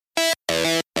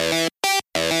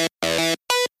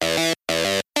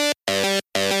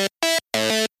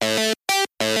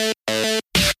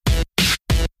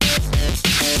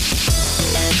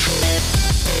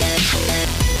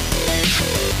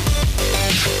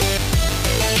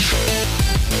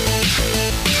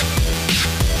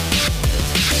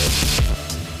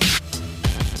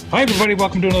Hi, everybody.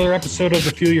 Welcome to another episode of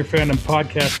the Fuel Your Fandom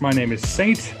podcast. My name is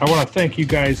Saint. I want to thank you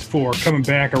guys for coming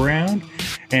back around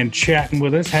and chatting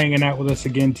with us, hanging out with us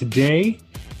again today.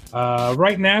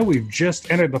 Right now, we've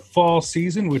just entered the fall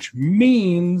season, which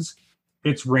means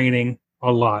it's raining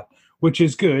a lot, which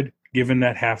is good, given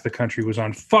that half the country was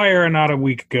on fire not a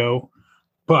week ago.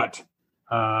 But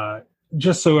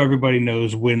just so everybody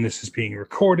knows when this is being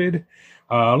recorded,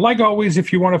 like always,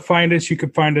 if you want to find us, you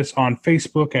can find us on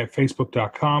Facebook at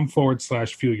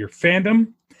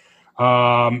facebook.com/fuelyourfandom.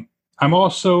 I'm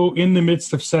also in the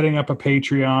midst of setting up a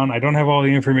Patreon. I don't have all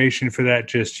the information for that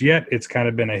just yet. It's kind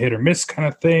of been a hit or miss kind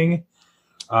of thing.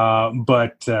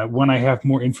 But when I have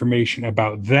more information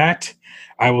about that,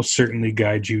 I will certainly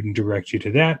guide you and direct you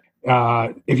to that.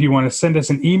 If you want to send us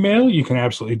an email, you can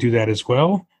absolutely do that as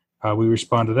well. We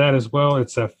respond to that as well.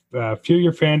 It's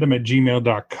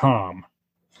fuelyourfandom@gmail.com.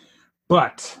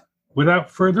 But without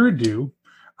further ado,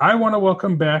 I want to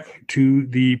welcome back to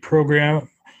the program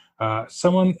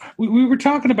someone. We were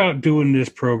talking about doing this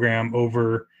program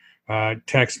over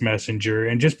text messenger,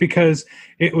 and just because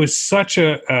it was such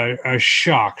a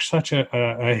shock, such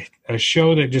a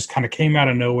show that just kind of came out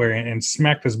of nowhere and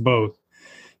smacked us both,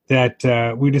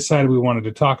 that we decided we wanted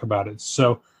to talk about it.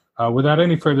 So without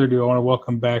any further ado, I want to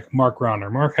welcome back Mark Ronner.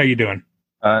 Mark, how you doing?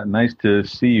 Nice to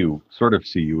see you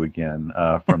again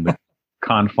from the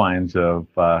confines of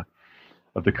the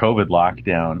COVID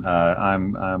lockdown.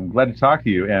 I'm glad to talk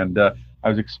to you, and I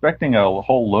was expecting a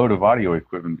whole load of audio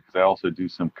equipment because I also do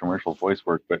some commercial voice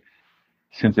work, but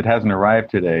since it hasn't arrived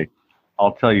today,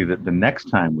 I'll tell you that the next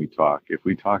time we talk, if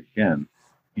we talk again,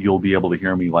 you'll be able to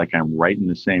hear me like I'm right in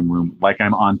the same room, like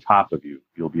I'm on top of you.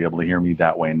 You'll be able to hear me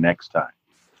that way next time.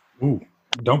 Ooh,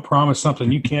 don't promise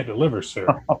something you can't deliver, sir.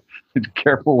 Be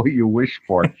careful what you wish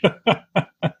for.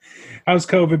 How's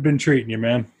COVID been treating you,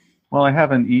 man? Well, I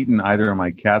haven't eaten either of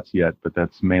my cats yet, but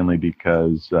that's mainly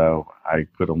because I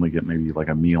could only get maybe like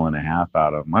a meal and a half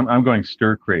out of them. I'm going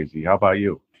stir crazy. How about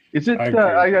you? Is it? I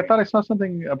thought I saw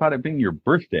something about it being your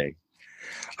birthday.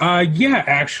 Yeah,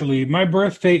 actually, my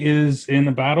birthday is in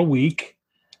about a week,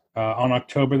 on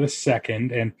October the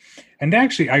 2nd, and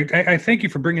actually, I thank you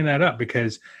for bringing that up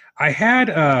because I had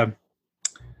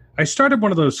I started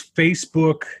one of those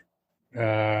Facebook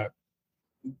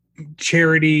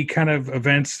charity kind of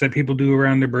events that people do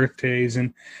around their birthdays,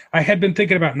 and I had been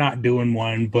thinking about not doing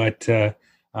one, but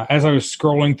as I was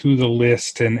scrolling through the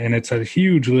list, and it's a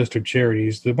huge list of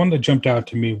charities, the one that jumped out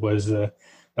to me was the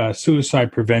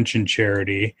suicide prevention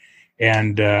charity,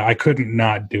 and I couldn't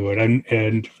not do it.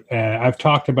 And I've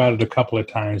talked about it a couple of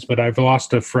times, but I've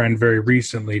lost a friend very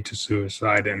recently to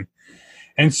suicide, and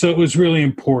so it was really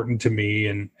important to me,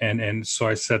 and so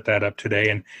I set that up today.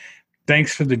 And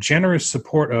thanks for the generous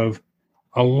support of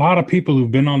a lot of people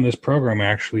who've been on this program,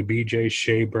 actually, BJ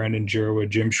Shea, Brandon Jerwa,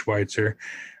 Jim Schweitzer.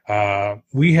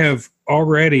 We have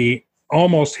already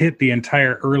almost hit the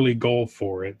entire early goal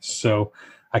for it. So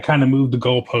I kind of moved the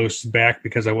goalposts back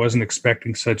because I wasn't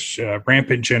expecting such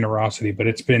rampant generosity, but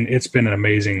it's been an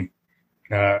amazing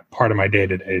part of my day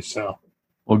today. So.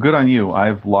 Well, good on you.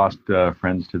 I've lost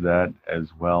friends to that as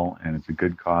well, and it's a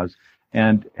good cause.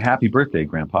 And happy birthday,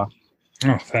 Grandpa.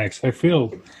 Oh, thanks. I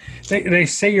feel they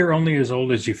say you're only as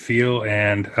old as you feel,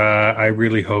 and I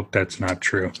really hope that's not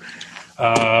true.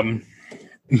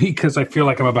 Because I feel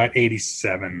like I'm about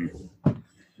 87.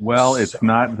 Well, it's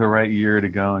not the right year to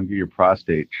go and get your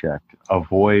prostate checked.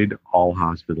 Avoid all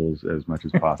hospitals as much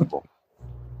as possible.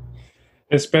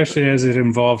 Especially as it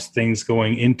involves things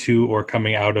going into or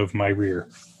coming out of my rear.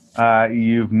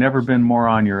 You've never been more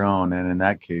on your own, and in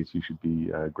that case, you should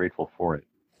be grateful for it.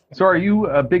 So are you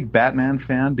a big Batman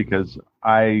fan? Because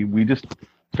we just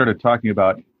started talking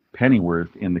about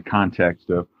Pennyworth in the context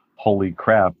of, holy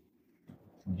crap,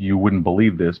 you wouldn't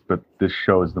believe this, but this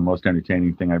show is the most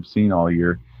entertaining thing I've seen all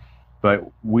year.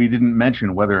 But we didn't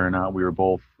mention whether or not we were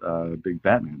both big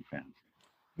Batman fans.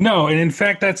 No, and in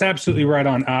fact, that's absolutely right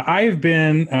on.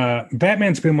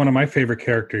 Batman's been one of my favorite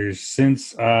characters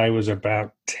since I was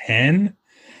about 10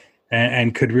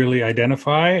 and could really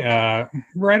identify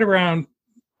right around.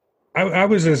 I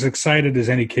was as excited as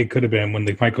any kid could have been when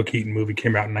the Michael Keaton movie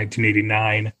came out in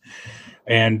 1989.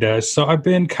 And so I've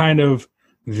been kind of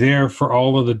there for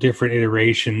all of the different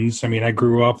iterations. I mean, I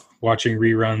grew up watching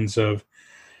reruns of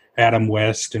Adam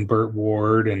West and Burt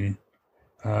Ward, and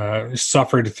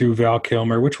suffered through Val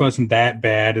Kilmer, which wasn't that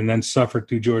bad, and then suffered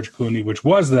through George Clooney, which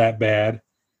was that bad.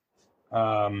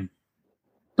 But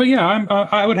yeah,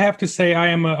 I would have to say I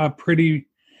am a pretty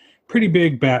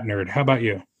big Bat nerd. How about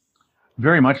you?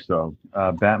 Very much so.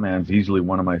 Batman's easily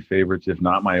one of my favorites, if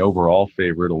not my overall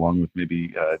favorite, along with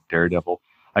maybe Daredevil.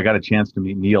 I got a chance to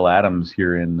meet Neil Adams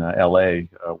here in L.A.,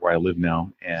 where I live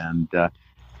now, and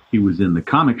he was in the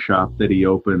comic shop that he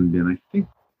opened in, I think,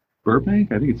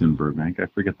 Burbank. I think it's in Burbank. I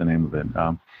forget the name of it.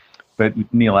 But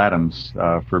Neil Adams,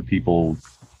 for people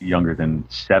younger than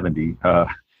 70,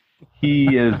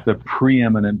 he is the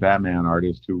preeminent Batman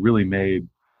artist who really made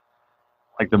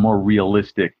like the more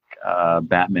realistic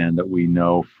Batman that we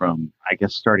know from, I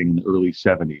guess, starting in the early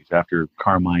 70s after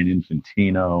Carmine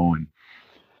Infantino and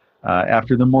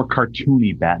after the more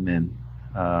cartoony Batman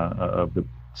of the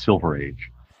Silver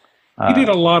Age. He did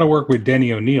a lot of work with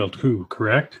Denny O'Neil too,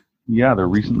 correct? Yeah, the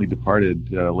recently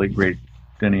departed late great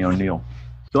Denny O'Neil.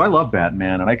 So I love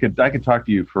Batman, and I could talk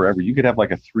to you forever. You could have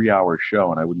like a 3-hour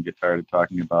show, and I wouldn't get tired of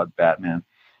talking about Batman.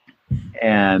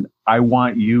 And I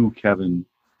want you, Kevin,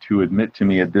 to admit to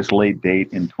me at this late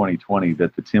date in 2020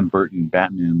 that the Tim Burton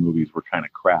Batman movies were kind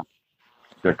of crap.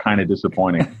 They're kind of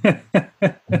disappointing.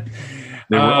 They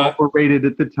were overrated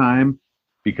at the time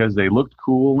because they looked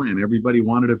cool and everybody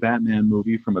wanted a Batman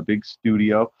movie from a big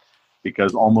studio,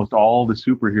 because almost all the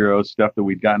superhero stuff that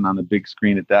we'd gotten on the big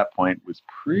screen at that point was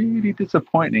pretty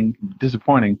disappointing,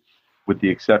 with the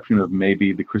exception of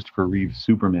maybe the Christopher Reeve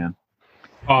Superman.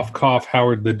 Cough, cough,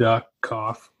 Howard the Duck,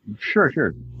 cough. Sure.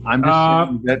 I'm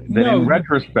just saying that in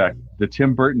retrospect, the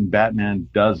Tim Burton Batman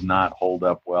does not hold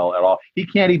up well at all. He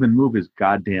can't even move his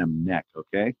goddamn neck,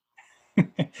 okay?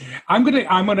 I'm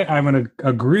gonna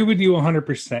agree with you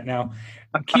 100%. Now,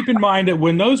 keep in mind that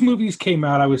when those movies came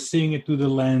out, I was seeing it through the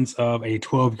lens of a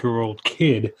 12-year-old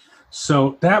kid.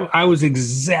 So that I was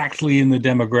exactly in the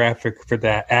demographic for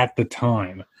that at the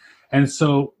time. And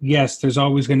so, yes, there's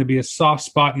always going to be a soft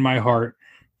spot in my heart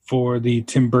for the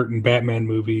Tim Burton Batman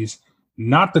movies,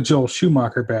 not the Joel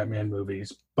Schumacher Batman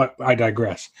movies, but I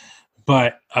digress.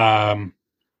 But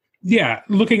yeah,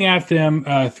 looking at them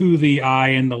through the eye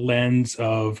and the lens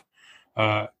of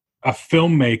a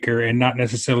filmmaker and not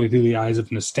necessarily through the eyes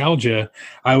of nostalgia,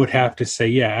 I would have to say,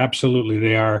 yeah, absolutely.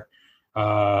 They are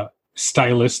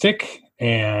stylistic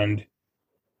and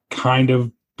kind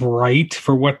of bright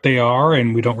for what they are,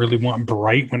 and we don't really want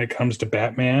bright when it comes to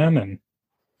Batman. And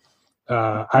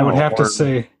I would have to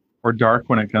say... Or dark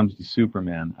when it comes to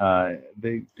Superman.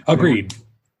 They agreed.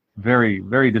 Very,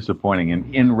 very disappointing.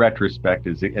 And in retrospect,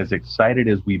 as excited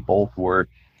as we both were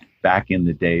back in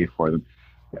the day for them.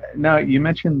 Now, you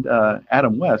mentioned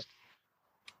Adam West.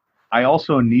 I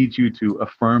also need you to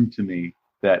affirm to me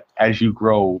that as you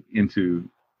grow into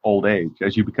old age,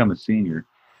 as you become a senior,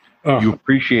 you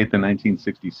appreciate the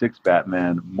 1966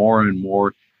 Batman more and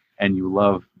more, and you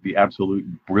love the absolute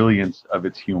brilliance of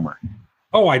its humor.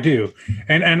 Oh, I do.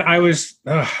 And I was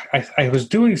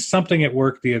doing something at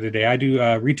work the other day. I do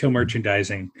retail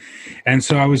merchandising. And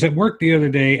so I was at work the other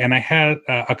day, and I had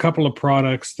a couple of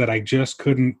products that I just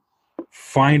couldn't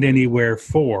find anywhere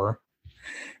for.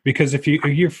 Because if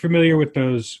you're familiar with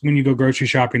those, when you go grocery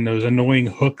shopping, those annoying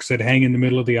hooks that hang in the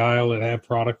middle of the aisle that have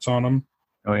products on them.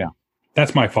 Oh, yeah.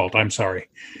 That's my fault. I'm sorry.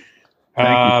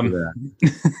 Thank you for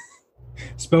that.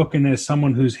 Spoken as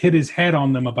someone who's hit his head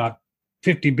on them about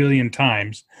 50 billion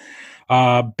times.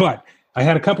 But I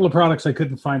had a couple of products I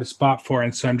couldn't find a spot for,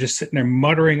 and so I'm just sitting there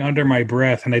muttering under my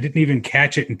breath, and I didn't even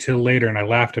catch it until later, and I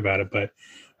laughed about it. But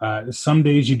some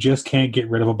days you just can't get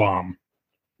rid of a bomb.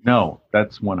 No,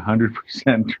 that's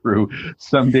 100% true.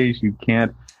 Some days you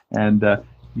can't. And,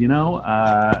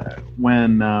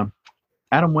 when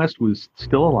Adam West was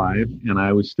still alive and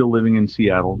I was still living in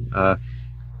Seattle, I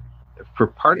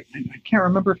can't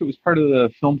remember if it was part of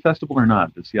the film festival or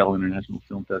not, the Seattle International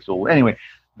Film Festival. Anyway,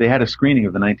 they had a screening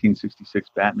of the 1966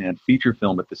 Batman feature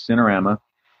film at the Cinerama.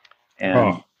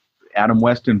 And Adam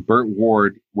West and Burt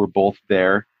Ward were both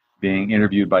there being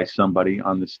interviewed by somebody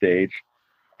on the stage.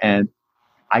 And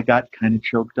I got kind of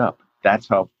choked up. That's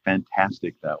how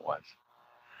fantastic that was.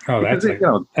 Oh,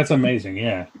 that's amazing.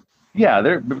 Yeah.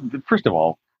 Yeah. First of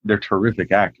all, they're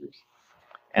terrific actors,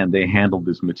 and they handled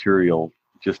this material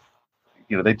just,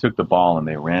 they took the ball and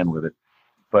they ran with it.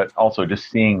 But also just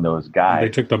seeing those guys. They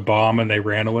took the bomb and they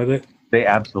ran with it. They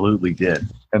absolutely did.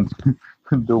 And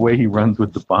the way he runs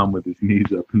with the bomb with his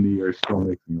knees up in the air still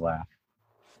makes me laugh.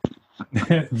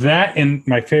 That, and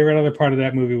my favorite other part of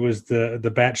that movie was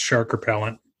the bat shark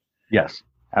repellent. Yes,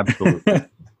 absolutely.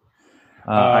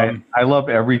 I love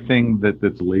everything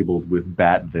that's labeled with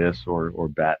bat this or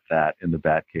bat that in the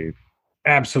Batcave.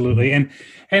 Absolutely.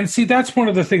 And see, that's one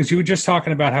of the things you were just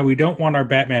talking about, how we don't want our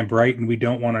Batman bright and we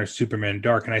don't want our Superman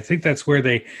dark. And I think that's where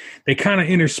they kind of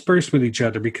intersperse with each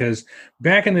other, because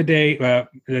back in the day,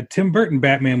 the Tim Burton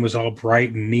Batman was all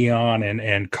bright and neon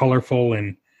and colorful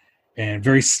and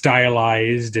very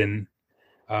stylized and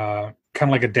kind of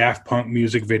like a Daft Punk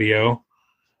music video.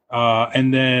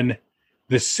 And then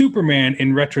The Superman,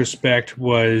 in retrospect,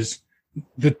 was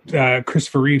the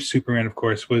Christopher Reeve Superman, of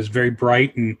course, was very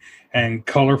bright and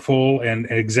colorful and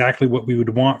exactly what we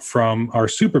would want from our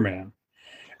Superman.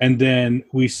 And then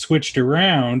we switched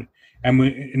around,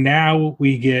 and now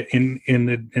we get in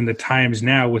the times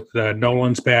now with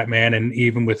Nolan's Batman and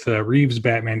even with Reeves'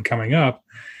 Batman coming up,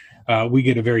 we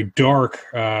get a very dark,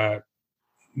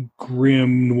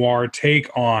 grim noir take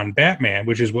on Batman,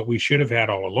 which is what we should have had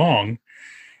all along.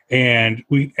 And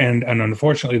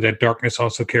unfortunately, that darkness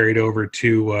also carried over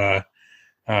to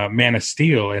Man of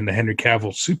Steel and the Henry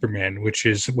Cavill Superman, which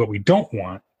is what we don't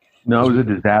want. No, it was a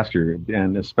disaster,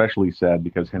 and especially sad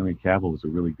because Henry Cavill is a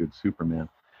really good Superman.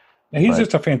 Now, he's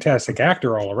just a fantastic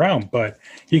actor all around, but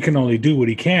he can only do what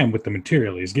he can with the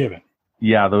material he's given.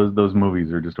 Yeah, those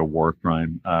movies are just a war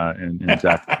crime, and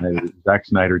Zack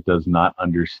Snyder does not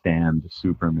understand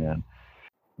Superman.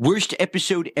 Worst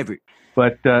episode ever.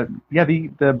 But yeah, the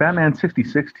Batman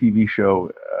 66 TV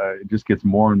show just gets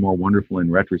more and more wonderful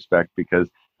in retrospect because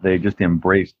they just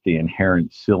embraced the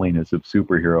inherent silliness of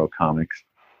superhero comics.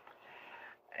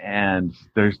 And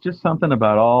there's just something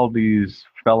about all these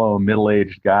fellow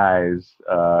middle-aged guys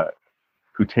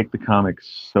who take the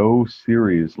comics so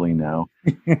seriously now,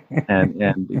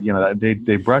 and you know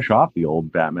they brush off the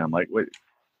old Batman. Like, wait,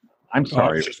 I'm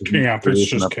sorry, it's just camp. It's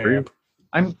just camp.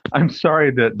 I'm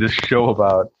sorry that this show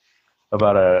about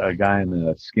a guy in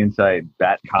a skin tight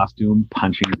bat costume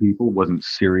punching people wasn't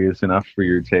serious enough for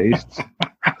your tastes.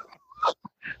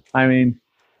 I mean,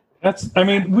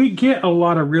 we get a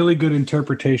lot of really good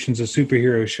interpretations of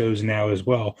superhero shows now as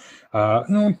well.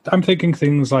 I'm thinking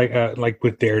things like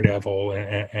with Daredevil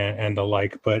and the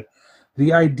like, but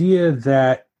the idea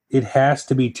that it has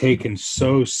to be taken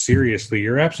so seriously,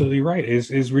 you're absolutely right,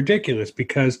 is ridiculous,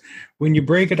 because when you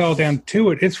break it all down to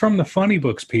it, it's from the funny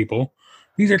books, people.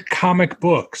 These are comic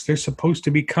books. They're supposed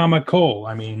to be comical.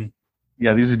 I mean,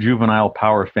 yeah, these are juvenile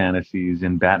power fantasies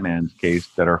in Batman's case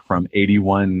that are from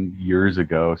 81 years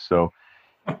ago. So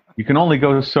you can only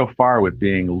go so far with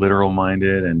being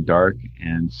literal-minded and dark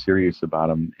and serious about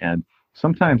them. And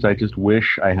sometimes I just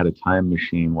wish I had a time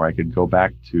machine where I could go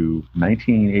back to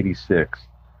 1986,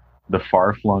 the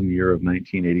far-flung year of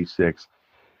 1986,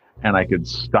 and I could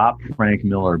stop Frank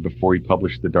Miller before he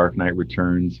published The Dark Knight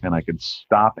Returns, and I could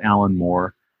stop Alan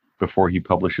Moore before he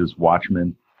publishes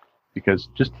Watchmen. Because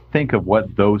just think of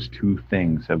what those two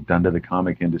things have done to the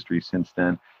comic industry since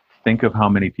then. Think of how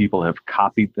many people have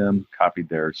copied them, copied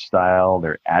their style,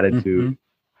 their attitude.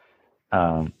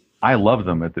 Mm-hmm. I love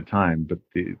them at the time, but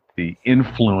the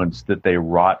influence that they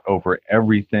wrought over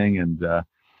everything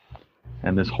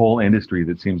and this whole industry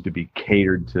that seems to be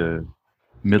catered to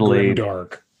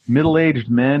middle-aged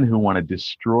men who want to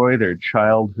destroy their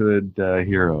childhood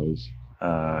heroes.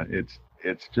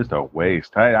 It's just a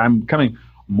waste. I'm coming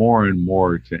more and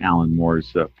more to Alan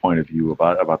Moore's point of view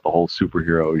about the whole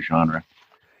superhero genre.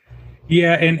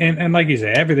 Yeah, and like you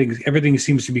said, everything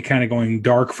seems to be kind of going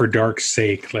dark for dark's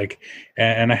sake. Like,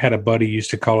 and I had a buddy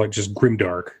used to call it just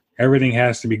grimdark. Everything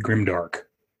has to be grimdark,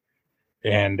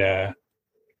 and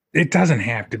it doesn't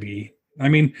have to be. I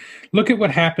mean, look at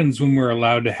what happens when we're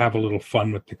allowed to have a little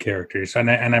fun with the characters, and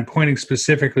I'm pointing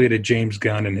specifically to James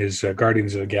Gunn and his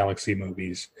Guardians of the Galaxy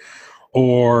movies,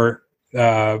 or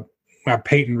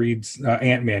Peyton Reed's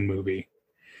Ant-Man movie.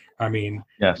 I mean,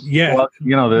 yes. Yeah, well,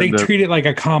 you know, they treat it like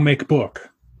a comic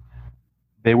book.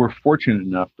 They were fortunate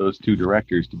enough, those two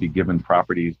directors, to be given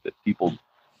properties that people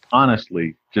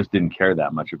honestly just didn't care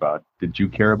that much about. Did you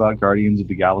care about Guardians of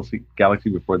the Galaxy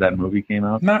before that movie came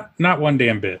out? Not one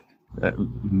damn bit.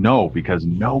 No, because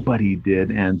nobody did,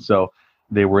 and so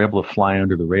they were able to fly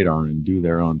under the radar and do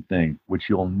their own thing, which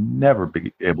you'll never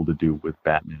be able to do with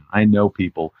Batman. I know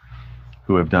people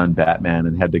who have done Batman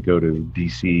and had to go to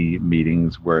DC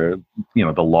meetings where, you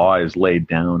know, the law is laid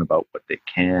down about what they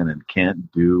can and can't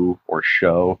do or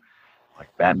show.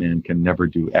 Like, Batman can never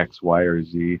do X, Y, or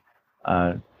Z.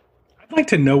 I'd like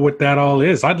to know what that all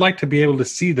is. I'd like to be able to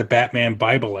see the Batman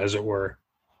Bible, as it were.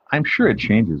 I'm sure it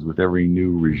changes with every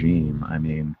new regime. I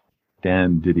mean,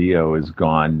 Dan DiDio is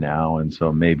gone now, and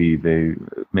so maybe they've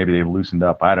loosened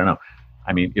up. I don't know.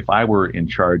 I mean, if I were in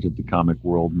charge of the comic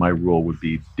world, my rule would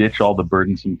be ditch all the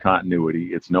burdensome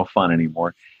continuity. It's no fun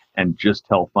anymore, and just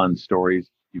tell fun stories.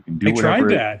 You can do whatever.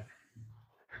 They tried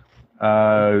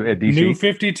that. At DC? New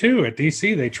 52 at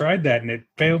DC, they tried that, and it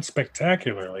failed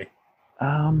spectacularly.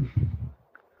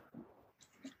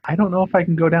 I don't know if I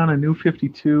can go down a New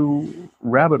 52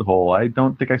 rabbit hole. I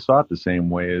don't think I saw it the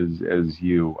same way as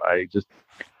you.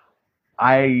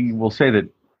 I will say that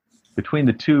between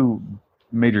the two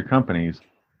major companies,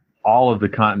 all of the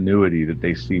continuity that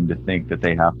they seem to think that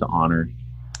they have to honor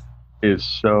is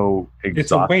so It's a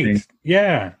exhausting, weight.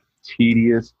 Yeah.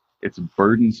 tedious. It's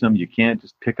burdensome. You can't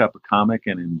just pick up a comic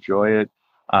and enjoy it.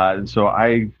 And so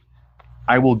I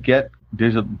will get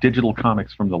digital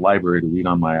comics from the library to read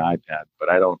on my iPad, but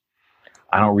I don't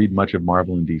read much of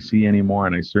Marvel and DC anymore,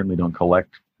 and I certainly don't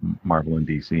collect Marvel and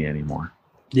DC anymore.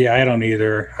 Yeah, I don't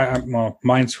either. Well,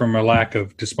 mine's from a lack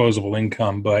of disposable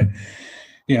income, but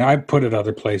I put it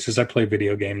other places. I play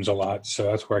video games a lot, so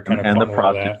that's where I kind of and the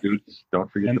funnel that. prostitutes. Don't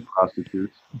forget the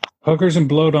prostitutes. Hookers and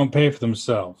blow don't pay for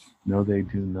themselves. No, they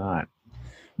do not.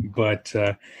 But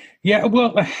yeah,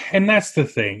 well, and that's the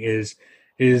thing is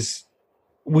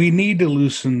we need to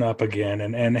loosen up again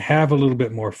and have a little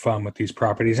bit more fun with these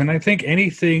properties. And I think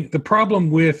the problem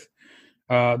with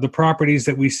the properties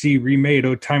that we see remade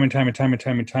time and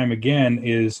time again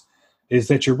is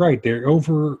that you're right. They're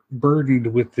overburdened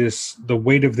with the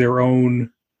weight of their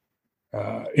own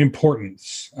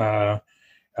importance.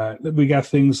 We got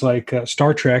things like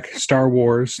Star Trek, Star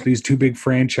Wars, these two big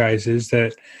franchises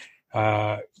that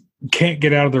can't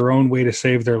get out of their own way to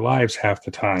save their lives half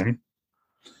the time.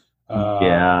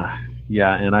 Yeah,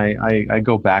 and I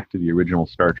go back to the original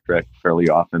Star Trek fairly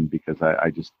often because I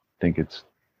just think it's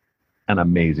an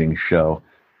amazing show.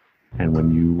 And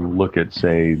when you look at,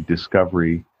 say,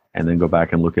 Discovery, and then go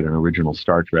back and look at an original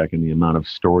Star Trek and the amount of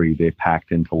story they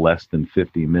packed into less than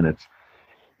 50 minutes,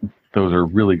 those are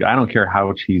really good. I don't care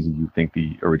how cheesy you think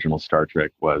the original Star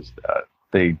Trek was.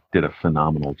 They did a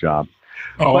phenomenal job.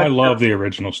 Oh, I love the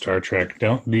original Star Trek.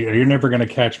 You're never going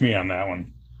to catch me on that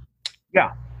one.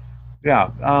 Yeah.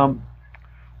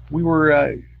 We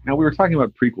were talking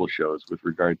about prequel shows with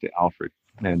regard to Alfred,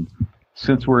 and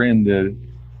since we're in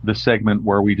the segment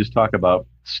where we just talk about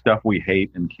stuff we hate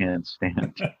and can't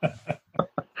stand,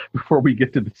 before we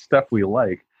get to the stuff we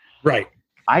like, right?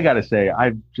 I got to say,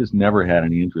 I've just never had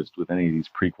any interest with any of these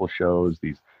prequel shows,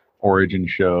 these origin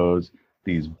shows,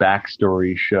 these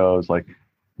backstory shows. Like,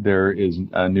 there is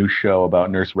a new show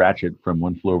about Nurse Ratched from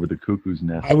One Flew Over the Cuckoo's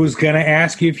Nest. I was going to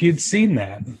ask you if you'd seen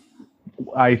that.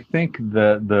 I think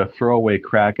the throwaway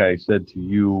crack I said to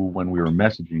you when we were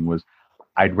messaging was,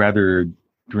 I'd rather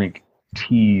drink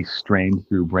tea strained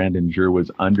through Brandon Jerwa's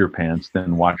underpants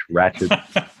than watch Ratched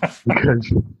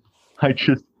because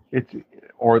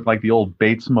or like the old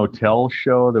Bates Motel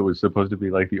show that was supposed to be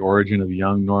like the origin of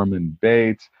young Norman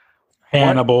Bates.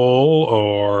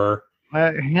 Hannibal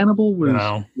Hannibal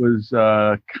was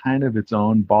kind of its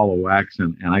own ball of wax,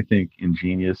 and I think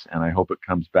ingenious, and I hope it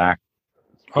comes back.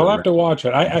 I'll have to watch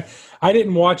it. I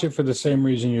didn't watch it for the same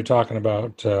reason you're talking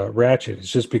about Ratched.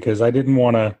 It's just because I didn't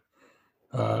want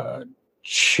to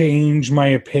change my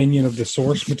opinion of the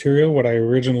source material, what I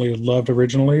loved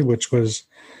originally, which was,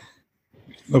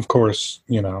 of course,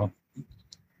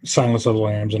 Silence of the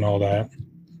Lambs and all that.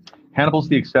 Hannibal's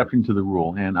the exception to the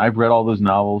rule, and I've read all those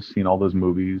novels, seen all those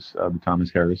movies, the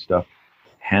Thomas Harris stuff.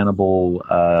 Hannibal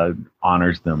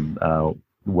honors them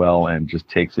well and just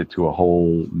takes it to a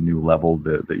whole new level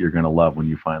that you're going to love when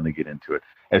you finally get into it.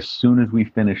 As soon as we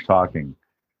finish talking,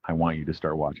 I want you to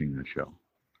start watching that show.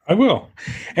 I will.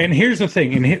 And here's the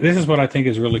thing, and this is what I think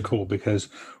is really cool, because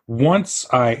once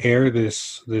I air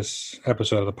this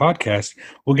episode of the podcast,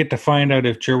 we'll get to find out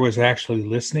if Jer was actually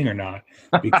listening or not,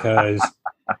 because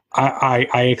I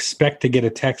expect to get a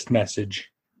text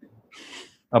message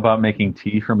about making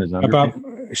tea from his underpants.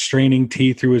 About straining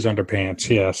tea through his underpants.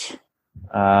 Yes.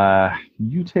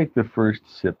 You take the first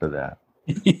sip of that.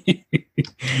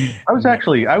 I was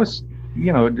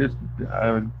just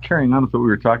carrying on with what we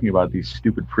were talking about, these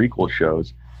stupid prequel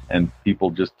shows and people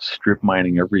just strip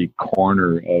mining every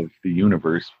corner of the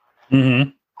universe. Mm-hmm.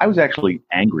 I was actually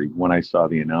angry when I saw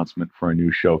the announcement for a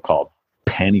new show called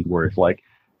Pennyworth. Like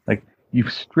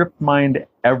you've strip mined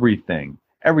everything,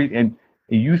 and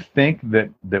you think that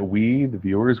we, the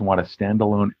viewers, want a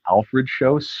standalone Alfred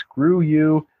show? Screw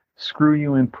you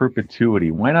in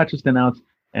perpetuity. Why not just announce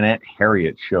an Aunt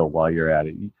Harriet show while you're at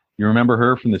it? You remember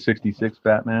her from the '66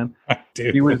 Batman?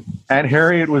 Aunt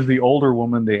Harriet was the older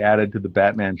woman they added to the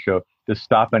Batman show to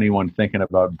stop anyone thinking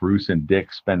about Bruce and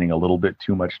Dick spending a little bit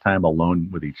too much time alone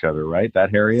with each other, right?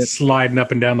 That Harriet sliding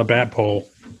up and down the bat pole.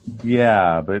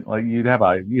 Yeah, but like you'd have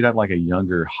like a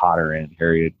younger, hotter Aunt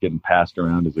Harriet getting passed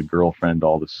around as a girlfriend to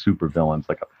all the supervillains,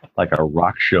 like a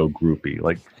rock show groupie.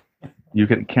 Like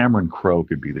Cameron Crowe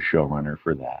could be the showrunner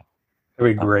for that.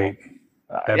 That'd be great.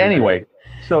 Anyway,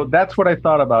 so that's what I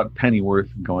thought about Pennyworth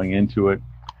going into it,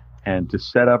 and to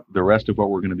set up the rest of what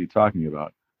we're going to be talking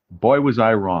about. Boy, was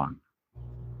I wrong.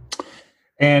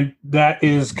 And that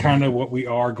is kind of what we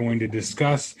are going to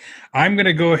discuss. I'm going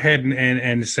to go ahead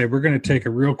and say we're going to take a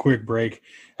real quick break.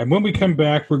 And when we come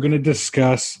back, we're going to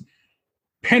discuss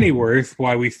Pennyworth,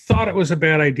 why we thought it was a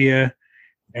bad idea,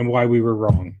 and why we were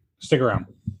wrong. Stick around.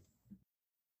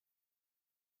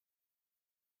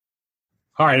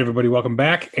 All right, everybody, welcome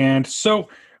back. And so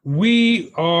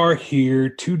we are here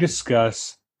to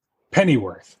discuss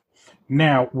Pennyworth.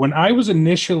 Now, when I was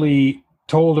initially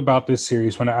told about this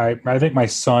series, when I think my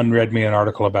son read me an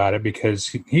article about it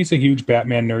because he's a huge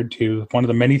Batman nerd too. One of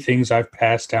the many things I've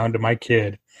passed down to my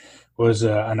kid was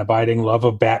an abiding love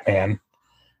of Batman.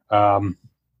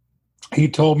 He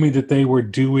told me that they were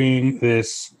doing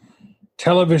this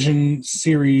television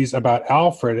series about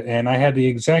Alfred, and I had the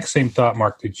exact same thought,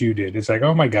 Mark, that you did. It's like,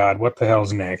 oh my God, what the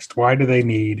hell's next? Why do they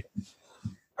need...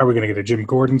 Are we going to get a Jim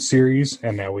Gordon series?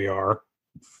 And now we are.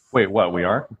 Wait, what? We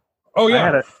are? Oh,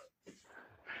 yeah.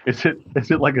 Is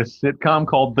it like a sitcom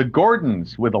called The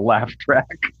Gordons with a laugh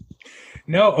track?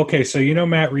 No, okay, so you know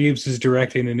Matt Reeves is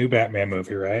directing a new Batman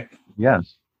movie, right?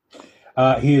 Yes.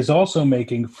 He is also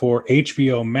making for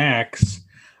HBO Max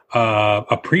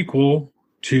a prequel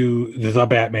to The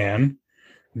Batman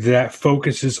that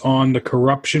focuses on the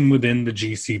corruption within the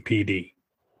GCPD.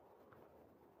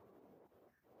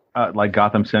 Like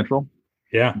Gotham Central?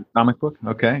 Yeah. Comic book?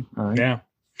 Okay. All right. Yeah.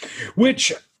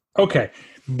 Which, okay,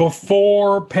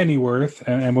 before Pennyworth,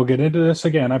 and we'll get into this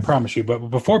again, I promise you, but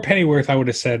before Pennyworth, I would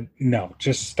have said, no,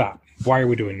 just stop. Why are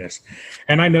we doing this?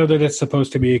 And I know that it's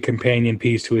supposed to be a companion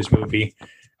piece to his movie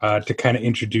to kind of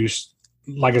introduce,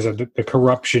 like I said, the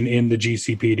corruption in the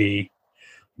GCPD.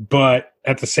 But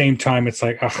at the same time, it's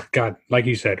like, oh, God, like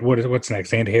you said, what's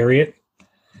next? Aunt Harriet?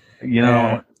 You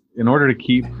know, in order to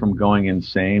keep from going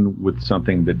insane with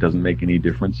something that doesn't make any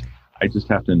difference, I just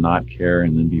have to not care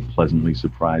and then be pleasantly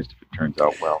surprised if it turns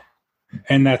out well.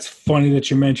 And that's funny that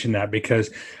you mentioned that,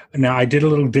 because now I did a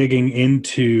little digging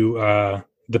into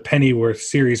the Pennyworth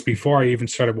series before I even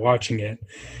started watching it,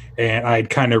 and I'd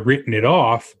kind of written it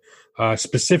off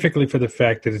specifically for the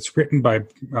fact that it's written by,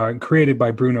 created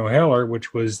by Bruno Heller,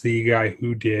 which was the guy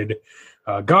who did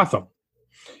Gotham.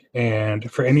 And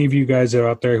for any of you guys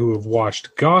out there who have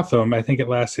watched Gotham, I think it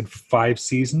lasted 5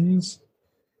 seasons,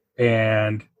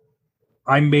 and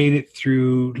I made it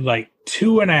through like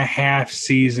 2.5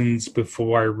 seasons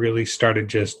before I really started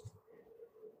just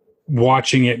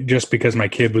watching it just because my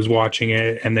kid was watching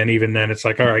it. And then even then it's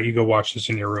like, all right, you go watch this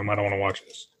in your room. I don't want to watch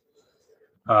this.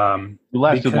 It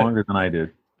lasted longer than I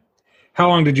did. How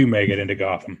long did you make it into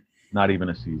Gotham? Not even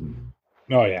a season.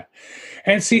 Oh yeah.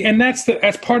 And see, and that's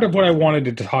part of what I wanted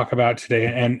to talk about today.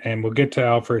 And we'll get to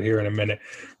Alfred here in a minute.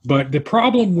 But the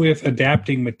problem with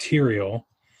adapting material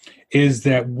is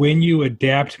that when you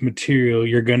adapt material,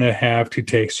 you're going to have to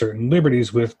take certain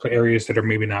liberties with areas that are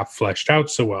maybe not fleshed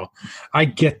out so well. I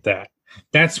get that.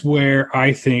 That's where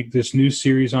I think this new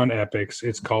series on Epix,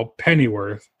 it's called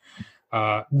Pennyworth,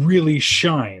 really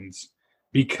shines,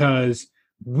 because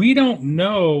we don't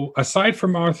know, aside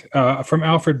from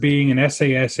Alfred being an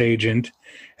SAS agent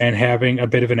and having a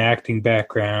bit of an acting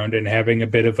background and having a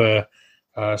bit of a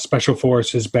special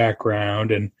forces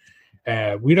background, and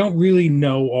we don't really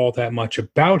know all that much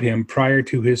about him prior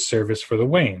to his service for the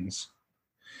Waynes.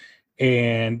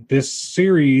 And this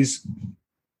series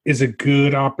is a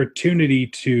good opportunity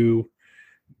to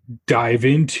dive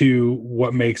into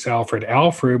what makes Alfred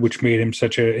Alfred, which made him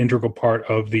such an integral part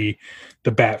of the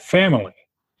Bat family.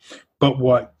 But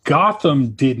what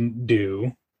Gotham didn't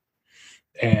do,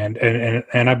 and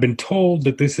I've been told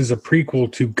that this is a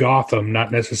prequel to Gotham,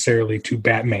 not necessarily to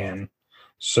Batman.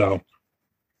 So,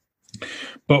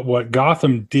 but what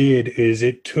Gotham did is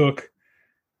it took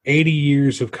 80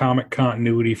 years of comic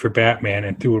continuity for Batman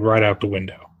and threw it right out the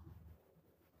window.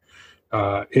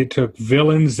 It took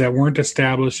villains that weren't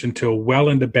established until well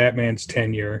into Batman's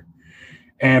tenure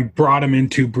and brought him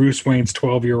into Bruce Wayne's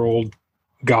 12-year-old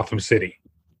Gotham City.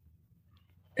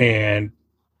 And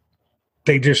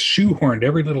they just shoehorned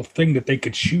every little thing that they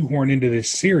could shoehorn into this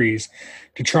series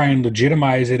to try and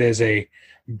legitimize it as a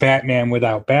Batman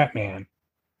without Batman.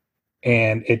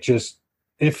 And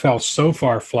it fell so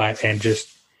far flat, and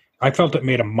I felt it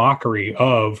made a mockery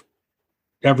of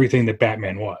everything that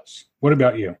Batman was. What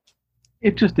about you?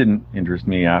 It just didn't interest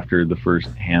me after the first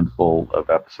handful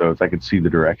of episodes. I could see the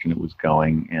direction it was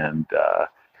going. And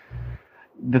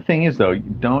the thing is, though,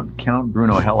 don't count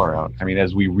Bruno Heller out. I mean,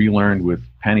 as we relearned with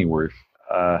Pennyworth,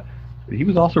 he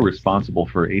was also responsible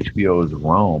for HBO's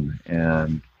Rome.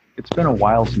 And it's been a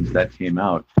while since that came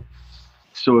out.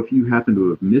 So if you happen to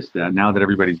have missed that, now that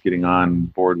everybody's getting on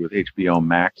board with HBO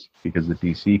Max because the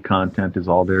DC content is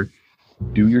all there,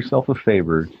 do yourself a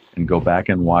favor and go back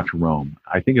and watch Rome.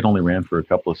 I think it only ran for a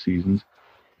couple of seasons,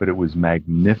 but it was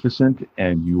magnificent,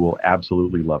 and you will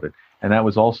absolutely love it. And that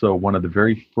was also one of the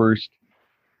very first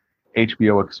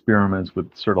HBO experiments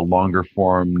with sort of longer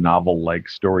form novel-like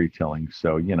storytelling.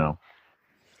 So,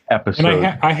 episodes. And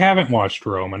I haven't watched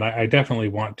Rome, and I definitely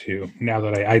want to now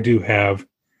that I do have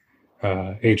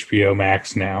HBO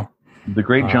Max now. The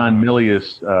great John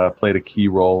Milius played a key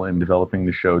role in developing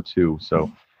the show too.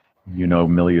 So,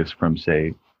 Milius from,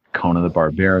 say, Conan the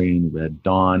Barbarian, Red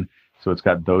Dawn. So it's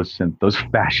got those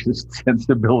fascist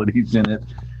sensibilities in it.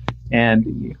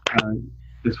 And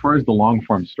as far as the long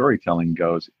form storytelling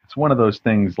goes, it's one of those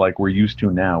things like we're used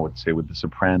to now, let's say with The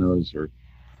Sopranos or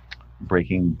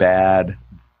Breaking Bad.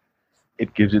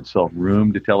 It gives itself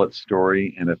room to tell its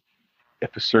story. And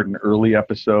if a certain early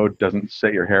episode doesn't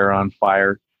set your hair on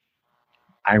fire,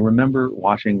 I remember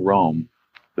watching Rome,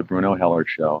 the Bruno Heller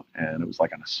show, and it was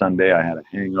like on a Sunday. I had a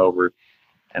hangover,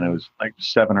 and it was like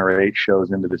 7 or 8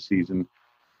 shows into the season.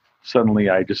 Suddenly,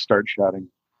 I just start shouting,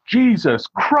 "Jesus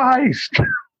Christ!"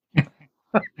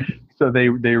 So they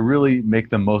really make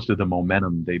the most of the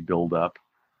momentum they build up,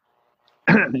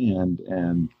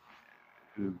 and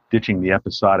ditching the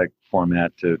episodic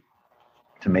format to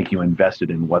make you invested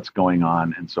in what's going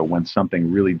on. And so when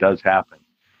something really does happen,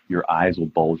 your eyes will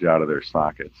bulge out of their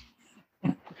sockets.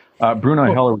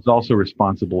 Bruno Heller was also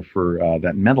responsible for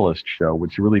that Mentalist show,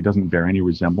 which really doesn't bear any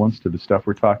resemblance to the stuff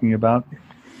we're talking about.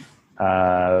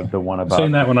 The one about... I've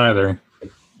seen that one either.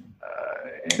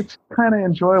 It's kind of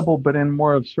enjoyable, but in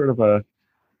more of sort of a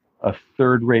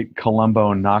third-rate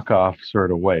Columbo knockoff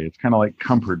sort of way. It's kind of like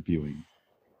comfort viewing.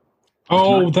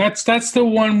 Oh, that's the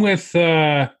one with...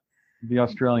 the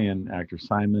Australian actor,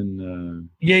 Simon...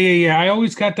 Yeah. I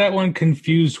always got that one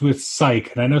confused with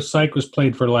Psych. And I know Psych was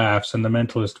played for laughs, and The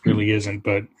Mentalist really isn't,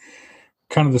 but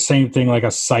kind of the same thing, like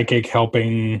a psychic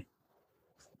helping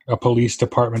a police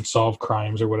department solve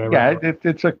crimes or whatever. Yeah,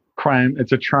 it's a crime.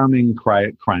 It's a charming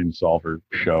crime solver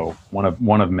show. One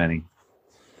of many.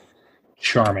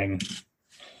 Charming.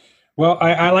 Well,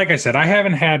 I like I said, I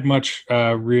haven't had much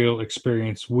real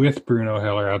experience with Bruno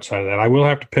Heller outside of that. I will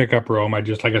have to pick up Rome. I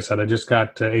just got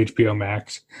HBO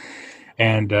Max,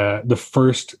 and the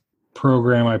first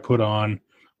program I put on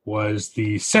was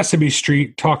the Sesame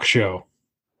Street talk show,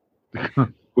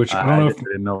 which I don't know if I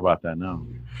didn't know about that. No.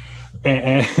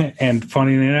 And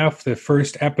funny enough, the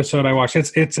first episode I watched,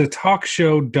 it's a talk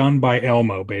show done by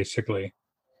Elmo, basically.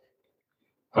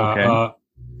 Okay.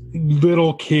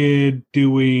 Little kid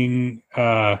doing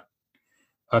a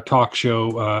talk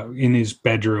show in his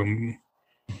bedroom,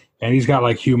 and he's got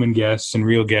like human guests and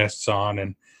real guests on,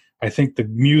 and I think the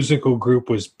musical group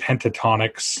was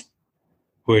Pentatonix,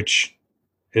 which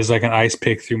is like an ice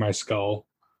pick through my skull.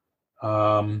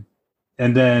 And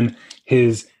then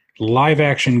his live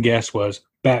action guest was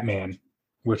Batman,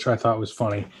 which I thought was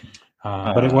funny,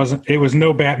 but it was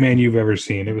no Batman you've ever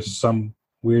seen. It was some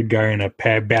weird guy in a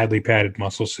badly padded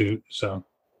muscle suit. So,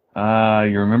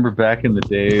 you remember back in the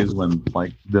days when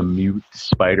like the mute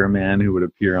Spider-Man who would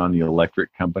appear on the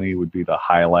Electric Company would be the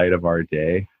highlight of our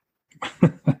day.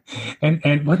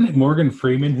 and wasn't it Morgan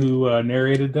Freeman who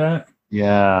narrated that?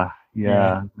 Yeah.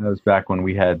 That was back when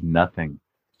we had nothing.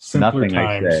 Simpler nothing,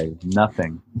 times. I say.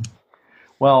 Nothing.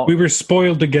 Well, we were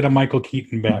spoiled to get a Michael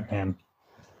Keaton Batman.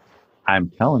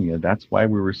 I'm telling you, that's why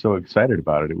we were so excited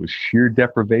about it. It was sheer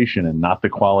deprivation and not the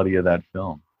quality of that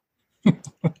film.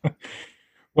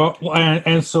 Well,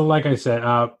 and so like I said,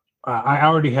 I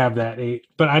already have that 8,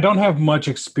 but I don't have much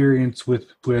experience with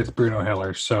Bruno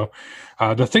Heller. So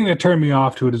the thing that turned me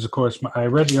off to it is, of course, I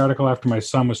read the article after my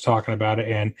son was talking about it,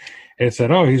 and it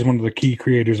said, "Oh, he's one of the key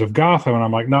creators of Gotham," and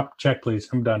I'm like, "No, check, please.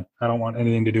 I'm done. I don't want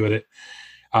anything to do with it."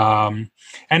 And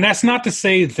that's not to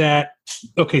say that.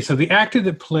 Okay, so the actor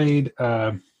that played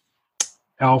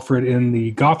Alfred in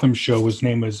the Gotham show, his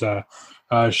name was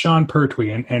Sean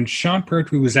Pertwee, and Sean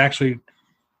Pertwee was actually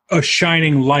a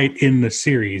shining light in the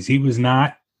series. He was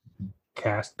not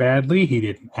cast badly. He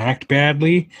didn't act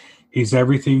badly. He's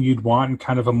everything you'd want in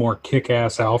kind of a more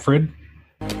kick-ass Alfred.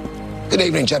 Good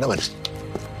evening, gentlemen.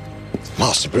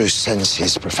 Master Bruce sends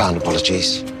his profound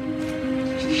apologies.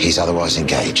 He's otherwise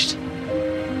engaged.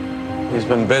 He's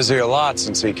been busy a lot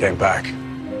since he came back.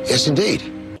 Yes, indeed.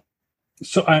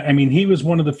 So, I mean, he was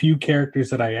one of the few characters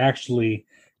that I actually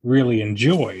really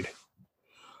enjoyed.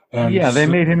 And yeah, they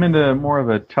made him into more of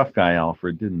a tough guy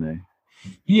Alfred, didn't they?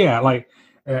 Yeah, like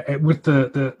with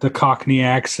the Cockney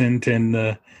accent and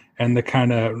the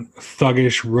kind of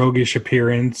thuggish, roguish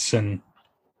appearance, and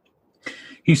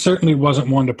he certainly wasn't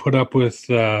one to put up with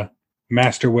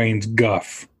Master Wayne's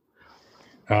guff.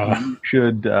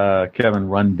 Should Kevin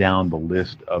run down the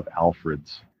list of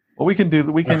Alfreds? Well, we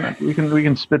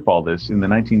can spitball this. In the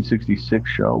 1966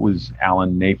 show, it was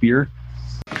Alan Napier.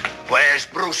 Where's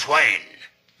Bruce Wayne?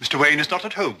 Mr. Wayne is not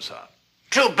at home, sir.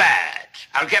 Too bad.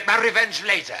 I'll get my revenge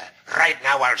later. Right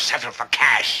now, I'll settle for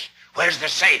cash. Where's the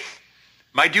safe?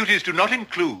 My duties do not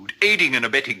include aiding and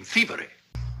abetting thievery.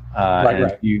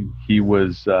 Right. He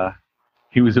was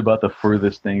about the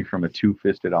furthest thing from a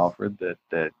two-fisted Alfred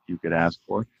that you could ask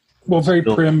for. Well, very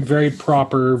prim, very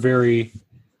proper, very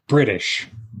British.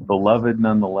 Beloved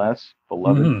nonetheless.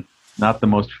 Beloved. Not the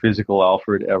most physical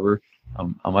Alfred ever.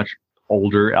 A much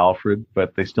older Alfred,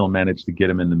 but they still managed to get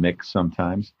him in the mix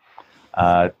sometimes.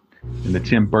 In the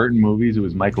Tim Burton movies, it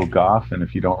was Michael Gough, and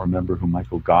if you don't remember who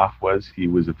Michael Gough was, he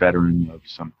was a veteran of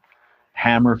some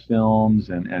Hammer films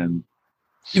and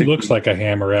he looks like a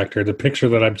Hammer actor, the picture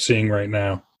that I'm seeing right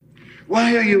now.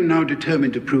 Why are you now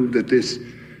determined to prove that this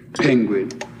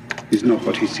penguin is not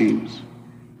what he seems?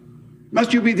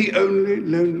 Must you be the only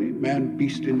lonely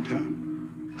man-beast in town?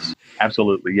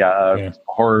 Absolutely, yeah.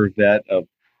 Horror vet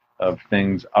of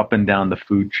things up and down the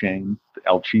food chain, the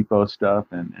El Cheapo stuff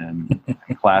and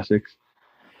classics.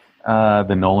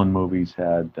 The Nolan movies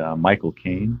had Michael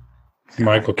Caine.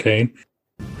 Michael Caine.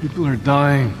 People are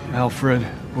dying, Alfred.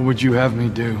 What would you have me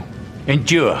do?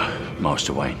 Endure,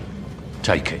 Master Wayne.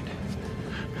 Take it.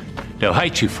 They'll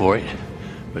hate you for it,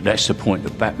 but that's the point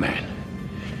of Batman.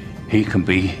 He can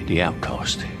be the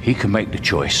outcast. He can make the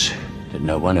choice that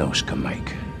no one else can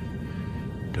make.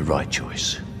 The right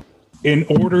choice. In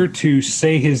order to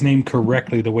say his name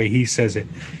correctly the way he says it,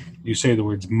 you say the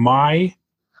words, my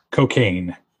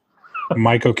cocaine.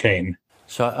 My cocaine.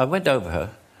 So I went over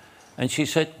her, and she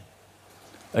said,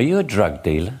 "Are you a drug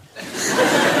dealer?"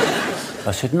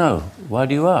 I said, "No. Why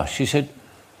do you ask?" She said,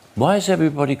 "Why is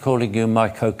everybody calling you my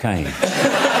cocaine?"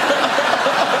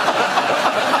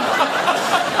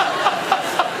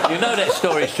 You know that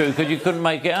story's true because you couldn't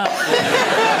make it up.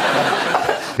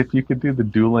 If you could do the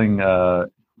dueling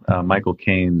Michael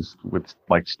Caine's with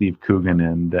like Steve Coogan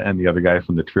and the other guy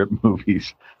from the Trip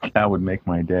movies, that would make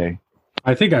my day.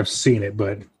 I think I've seen it,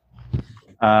 but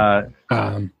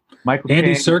Michael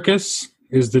Andy Caine. Serkis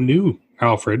is the new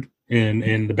Alfred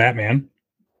in the Batman.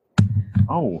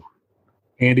 Oh,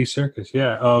 Andy Serkis,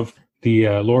 yeah, of the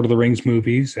Lord of the Rings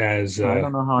movies as I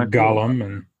don't know how I feel Gollum,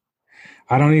 and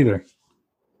I don't either.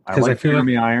 I like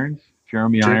Jeremy Irons.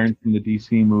 Jeremy Irons from the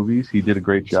DC movies. He did a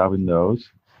great job in those.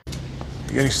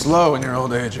 You're getting slow in your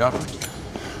old age, Alfred.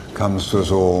 Comes to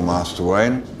us all, Master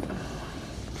Wayne.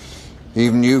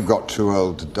 Even you got too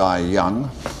old to die young.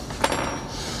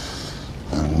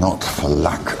 And not for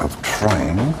lack of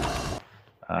trying.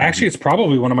 Actually, it's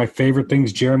probably one of my favorite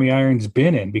things Jeremy Irons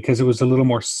been in because it was a little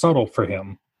more subtle for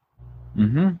him.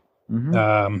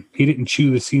 He didn't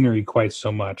chew the scenery quite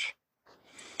so much.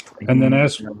 And then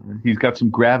he's got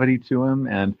some gravity to him,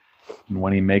 and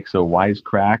when he makes a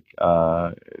wisecrack,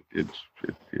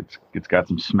 it's got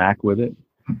some smack with it.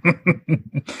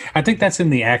 I think that's in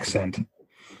the accent.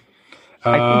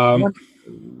 I think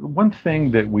one thing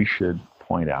that we should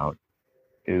point out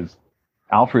is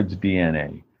Alfred's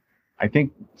DNA. I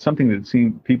think something that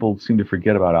people seem to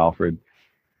forget about Alfred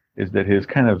is that his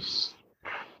kind of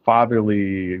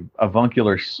fatherly,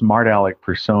 avuncular, smart aleck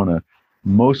persona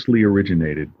mostly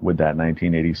originated with that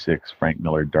 1986 Frank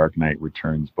Miller Dark Knight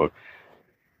Returns book.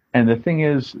 And the thing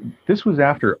is, this was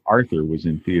after Arthur was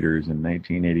in theaters in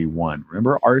 1981.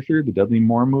 Remember Arthur, the Dudley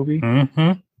Moore movie?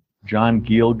 Mm-hmm. John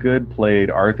Gielgud played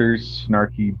Arthur's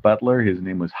snarky butler. His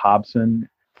name was Hobson.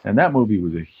 And that movie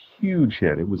was a huge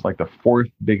hit. It was like the fourth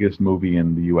biggest movie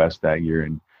in the U.S. that year.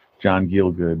 And John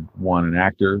Gielgud won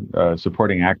an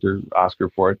supporting actor Oscar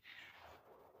for it.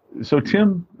 So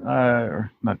Frank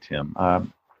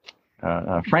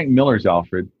Miller's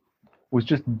Alfred was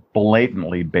just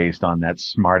blatantly based on that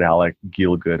smart aleck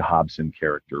Gielgud Hobson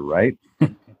character, right?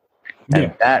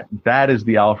 And that is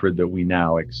the Alfred that we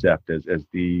now accept as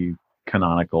the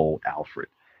canonical Alfred.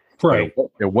 Right.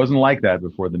 It wasn't like that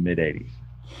before the mid '80s.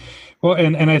 Well,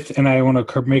 and I want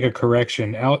to make a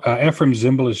correction. Ephraim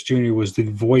Zimbalist Jr. was the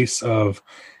voice of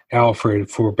Alfred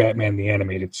for Batman the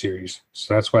Animated Series,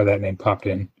 so that's why that name popped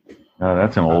in.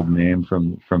 That's an old name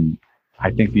from.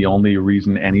 I think the only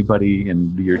reason anybody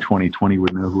in the year 2020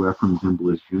 would know who Ephraim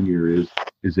Zimbalist Jr.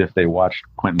 is if they watched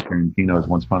Quentin Tarantino's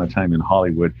Once Upon a Time in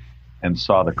Hollywood and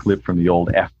saw the clip from the old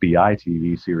FBI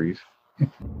TV series.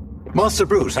 Master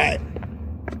Bruce,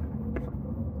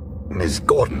 Miss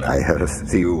Gordon, I heard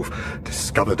you've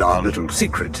discovered our little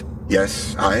secret.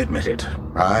 Yes, I admit it.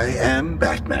 I am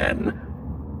Batman.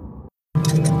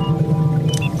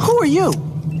 Who are you?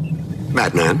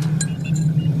 Batman?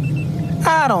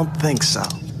 I don't think so.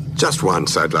 Just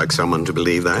once, I'd like someone to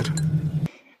believe that.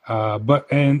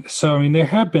 There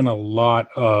have been a lot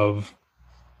of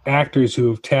actors who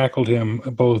have tackled him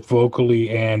both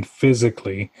vocally and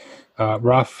physically.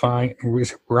 Rafe Fiennes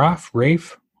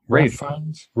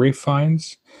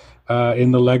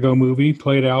in the Lego Movie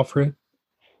played Alfred.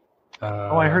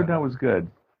 I heard that was good.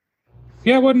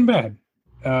 Yeah, it wasn't bad.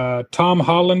 Tom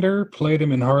Hollander played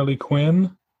him in Harley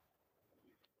Quinn.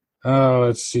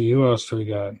 Let's see, who else do we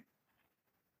got?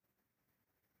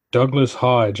 Douglas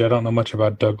Hodge. I don't know much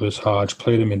about Douglas Hodge.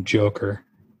 Played him in Joker.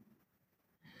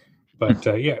 But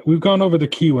yeah, we've gone over the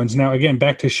key ones. Now, again,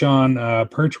 back to Sean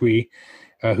Pertwee,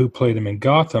 who played him in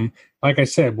Gotham. Like I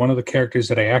said, one of the characters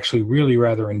that I actually really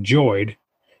rather enjoyed,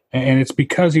 and it's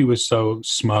because he was so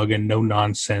smug and no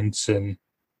nonsense and,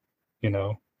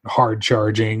 hard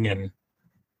charging and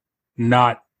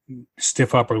not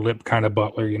stiff upper lip kind of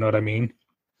butler. You know what I mean?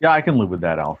 Yeah, I can live with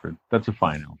that, Alfred. That's a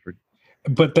fine Alfred.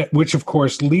 But that, which of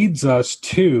course leads us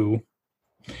to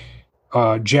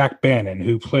Jack Bannon,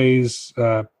 who plays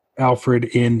Alfred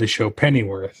in the show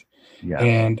Pennyworth. Yeah.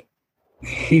 And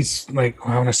he's I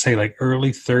want to say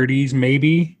early 30s,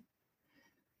 maybe.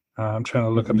 I'm trying to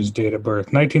look up his date of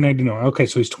birth. 1999. Okay,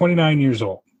 so he's 29 years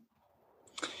old.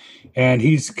 And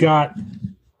he's got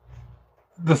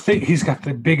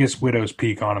the biggest widow's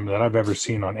peak on him that I've ever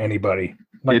seen on anybody.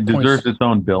 It deserves its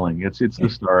own billing. It's the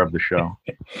star of the show.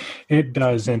 It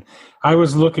does. And I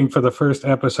was looking for the first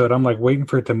episode. I'm waiting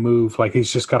for it to move.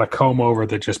 He's just got a comb over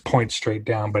that just points straight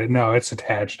down. But no, it's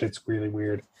attached. It's really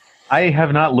weird. I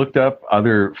have not looked up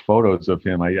other photos of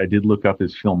him. I did look up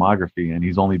his filmography, and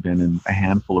he's only been in a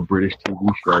handful of British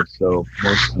TV shows. So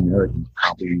most Americans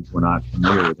probably were not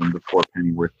familiar with him before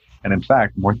Pennyworth. And in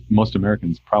fact, most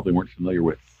Americans probably weren't familiar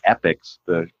with Epix,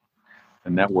 the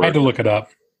network. I had to look it up.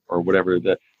 Or whatever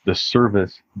the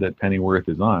service that Pennyworth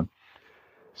is on.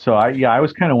 So I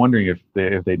was kind of wondering if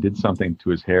they did something to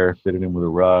his hair, fitted him with a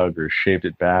rug, or shaved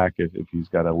it back if he's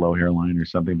got a low hairline or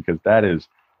something, because that is.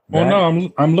 Well,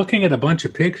 no, I'm looking at a bunch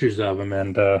of pictures of him,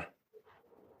 and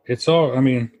it's all. I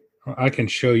mean, I can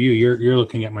show you. You're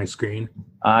looking at my screen.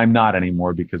 I'm not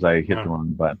anymore because I hit the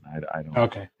wrong button. I don't.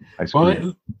 Okay.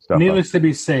 Needless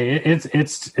to say,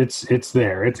 it's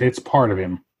there. It's part of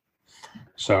him.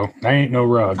 So I ain't no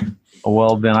rug.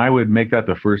 Well, then I would make that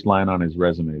the first line on his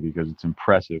resume because it's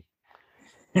impressive.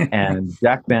 And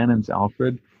Jack Bannon's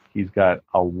Alfred, he's got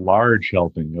a large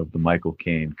helping of the Michael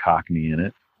Caine Cockney in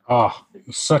it. Oh,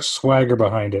 such swagger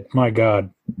behind it. My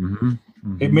God. Mm-hmm.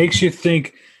 Mm-hmm. It makes you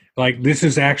think this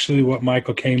is actually what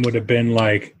Michael Caine would have been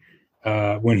like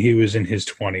when he was in his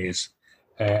 20s.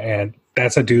 And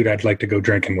that's a dude I'd like to go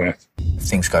drinking with.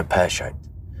 Things go pear-shaped.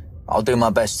 I'll do my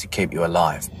best to keep you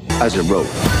alive. As a rule,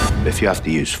 if you have to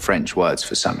use French words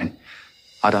for something,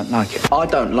 I don't like it. I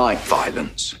don't like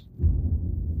violence.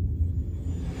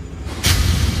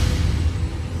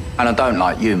 And I don't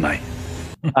like you, mate.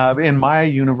 In my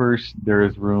universe, there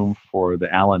is room for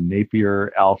the Alan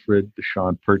Napier Alfred, the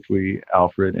Sean Pertwee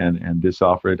Alfred, and this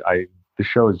Alfred. The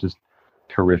show is just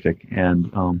terrific.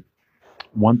 And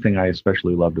one thing I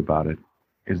especially loved about it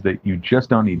is that you just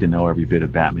don't need to know every bit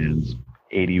of Batman's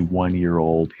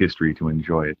 81-year-old history to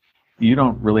enjoy it. You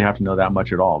don't really have to know that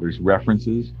much at all. There's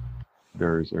references,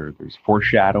 there's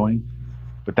foreshadowing,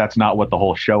 but that's not what the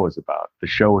whole show is about. The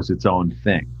show is its own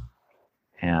thing.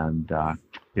 And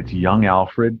it's young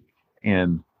Alfred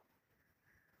in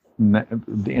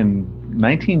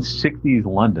 1960s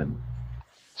London,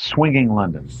 swinging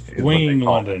London. Swinging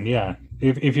London, yeah.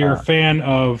 If you're a fan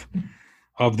of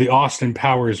the Austin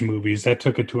Powers movies, that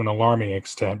took it to an alarming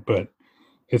extent, but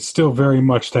it's still very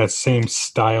much that same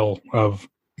style of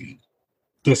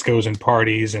discos and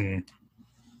parties. And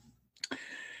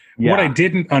what I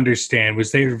didn't understand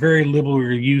was they had very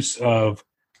liberal use of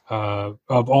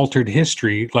altered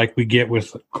history, like we get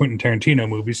with Quentin Tarantino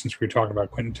movies, since we were talking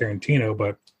about Quentin Tarantino.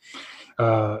 But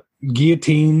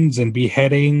guillotines and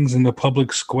beheadings in the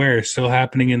public square still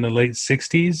happening in the late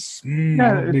 60s.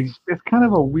 It's kind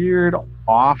of a weird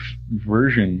off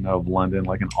version of London,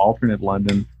 like an alternate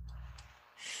London,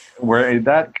 where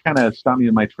that kind of stopped me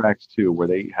in my tracks too, where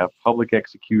they have public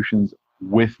executions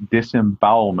with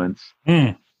disembowelments.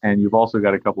 And you've also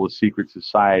got a couple of secret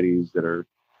societies that are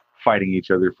fighting each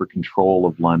other for control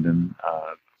of London.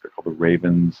 They're called the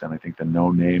Ravens, and I think the No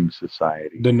Name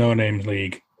Society. The No Name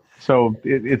League. So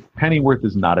Pennyworth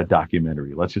is not a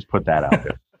documentary. Let's just put that out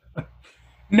there.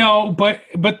 No, but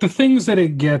the things that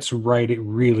it gets right, it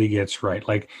really gets right.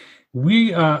 Like,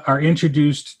 we are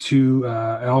introduced to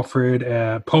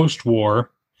Alfred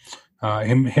post-war.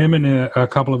 Him and a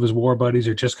couple of his war buddies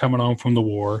are just coming home from the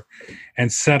war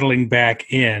and settling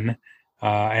back in.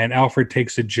 And Alfred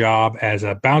takes a job as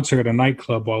a bouncer at a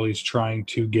nightclub while he's trying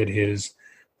to get his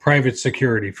private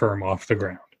security firm off the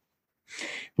ground,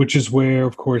 which is where,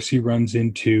 of course, he runs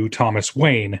into Thomas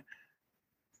Wayne,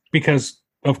 because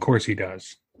Of course he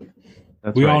does.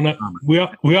 That's we right, all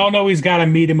know. We all know he's got to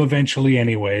meet him eventually,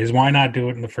 anyways. Why not do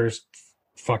it in the first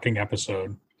fucking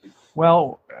episode?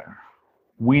 Well,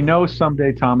 we know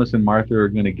someday Thomas and Martha are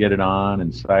going to get it on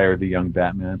and sire the young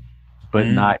Batman, but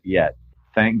not yet.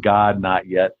 Thank God, not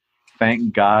yet.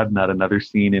 Thank God, not another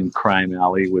scene in Crime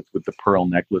Alley with the pearl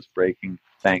necklace breaking.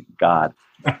 Thank God.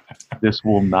 This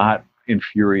will not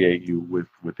infuriate you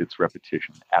with its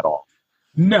repetition at all.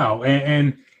 No,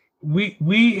 and we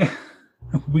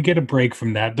get a break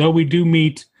from that, though. We do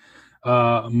meet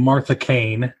Martha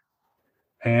Kane,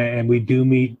 and we do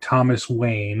meet Thomas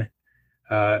Wayne.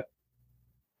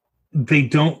 They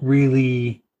don't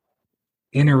really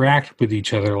interact with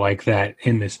each other like that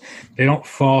in this. They don't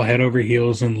fall head over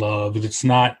heels in love. It's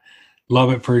not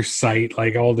love at first sight,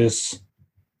 like all this.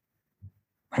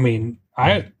 I mean,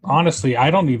 I honestly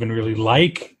don't even really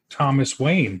like Thomas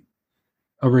Wayne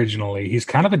originally. He's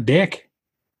kind of a dick.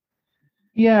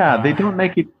 Yeah, they don't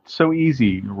make it so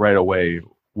easy right away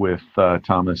with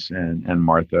Thomas and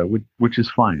Martha, which is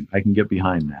fine. I can get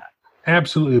behind that.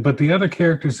 Absolutely. But the other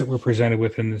characters that we're presented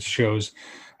with in this shows,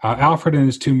 Alfred and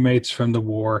his two mates from the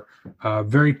war,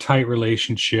 very tight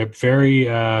relationship, very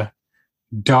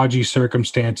dodgy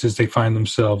circumstances they find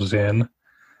themselves in.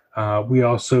 We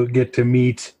also get to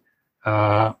meet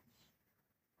a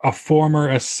former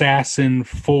assassin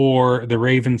for the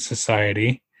Raven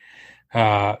Society,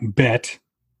 Bet.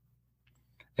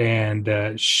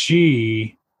 And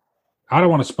she, I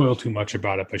don't want to spoil too much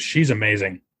about it, but she's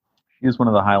amazing. She is one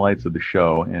of the highlights of the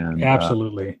show. And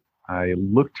absolutely. I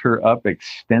looked her up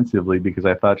extensively because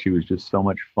I thought she was just so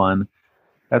much fun.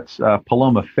 That's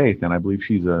Paloma Faith, and I believe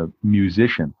she's a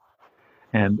musician.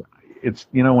 And it's,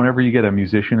 whenever you get a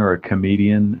musician or a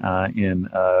comedian in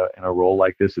a role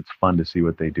like this, it's fun to see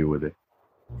what they do with it.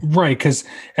 Right, because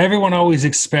everyone always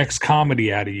expects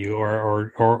comedy out of you,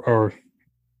 or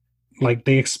like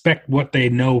they expect what they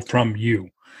know from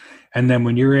you. And then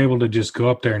when you're able to just go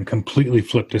up there and completely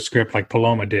flip the script like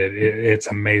Paloma did, it's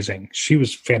amazing. She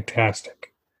was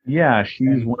fantastic. Yeah,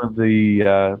 she's one of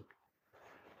the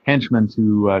henchmen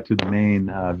to the main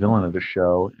villain of the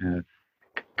show.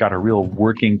 Got a real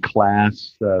working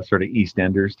class, sort of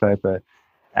EastEnders type of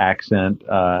accent,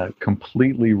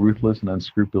 completely ruthless and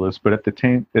unscrupulous, but at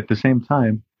the same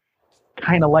time,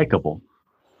 kind of likable.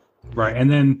 Right, and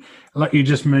then like you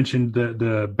just mentioned,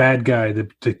 the bad guy,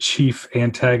 the chief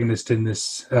antagonist in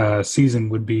this season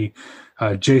would be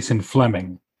Jason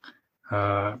Fleming.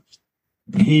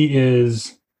 He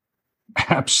is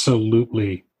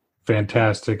absolutely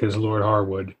fantastic as Lord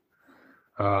Harwood,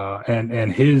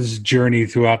 and his journey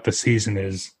throughout the season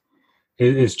is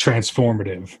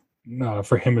transformative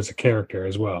for him as a character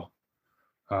as well.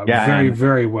 Very,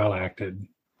 very well acted.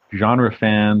 Genre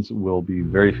fans will be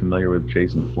very familiar with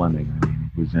Jason Fleming. I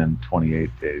mean, he was in 28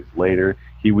 Days Later.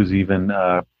 He was even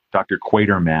Dr.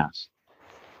 Quatermass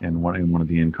in one of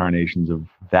the incarnations of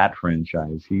that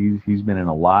franchise. He's been in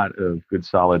a lot of good,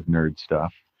 solid nerd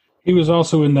stuff. He was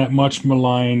also in that much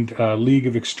maligned League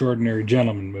of Extraordinary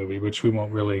Gentlemen movie, which we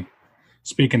won't really.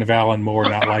 Speaking of Alan Moore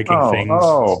not liking things.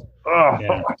 Oh,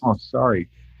 sorry.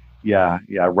 Yeah,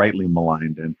 rightly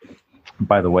maligned. And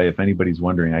by the way, if anybody's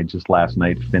wondering, I just last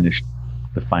night finished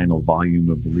the final volume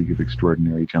of the League of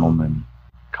Extraordinary Gentlemen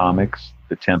comics,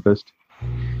 The Tempest.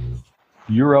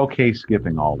 You're okay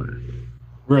skipping all that.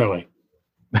 Really?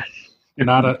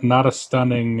 Not a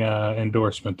stunning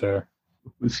endorsement there.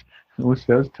 That was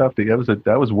tough.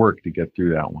 That was work to get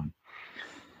through that one.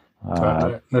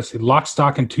 Let's see, Lock,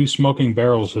 Stock, and Two Smoking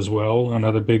Barrels as well.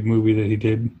 Another big movie that he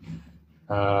did.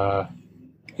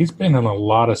 He's been in a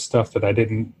lot of stuff that I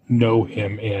didn't know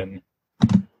him in.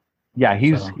 Yeah,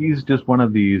 he's just one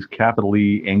of these capital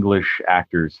E English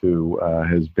actors who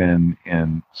has been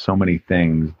in so many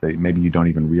things that maybe you don't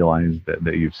even realize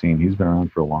that you've seen. He's been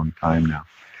around for a long time now.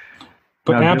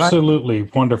 But now, absolutely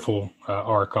wonderful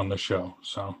arc on the show.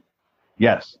 So,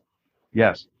 yes.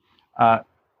 I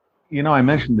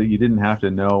mentioned that you didn't have to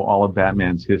know all of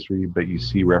Batman's history, but you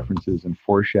see references and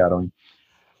foreshadowing.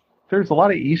 There's a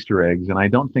lot of Easter eggs, and I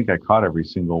don't think I caught every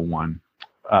single one.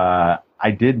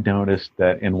 I did notice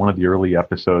that in one of the early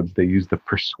episodes, they used the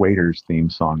Persuaders theme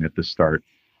song at the start,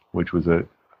 which was a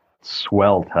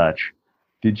swell touch.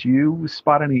 Did you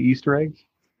spot any Easter eggs?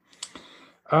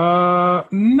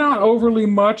 Not overly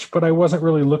much, but I wasn't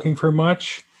really looking for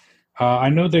much. I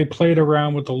know they played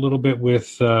around with a little bit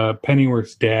with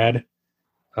Pennyworth's dad,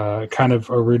 kind of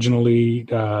originally.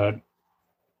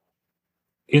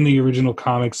 In the original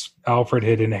comics, Alfred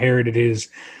had inherited his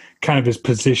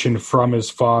position from his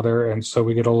father, and so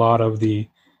we get a lot of the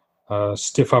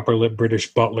stiff upper lip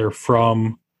British butler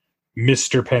from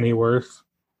Mr. Pennyworth.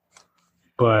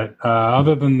 But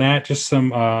other than that, just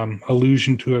some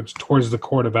allusion towards the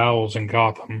Court of Owls in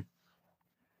Gotham.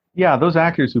 Yeah, those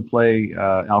actors who play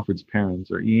Alfred's parents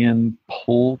are Ian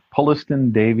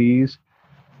Pulliston Davies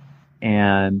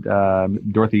and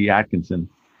Dorothy Atkinson.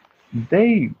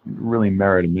 They really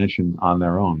merit a mention on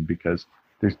their own because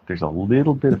there's a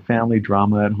little bit of family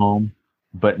drama at home,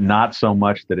 but not so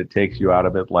much that it takes you out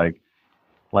of it like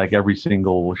every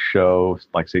single show,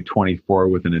 like say 24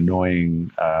 with an annoying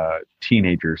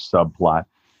teenager subplot.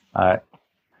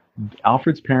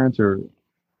 Alfred's parents are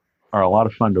a lot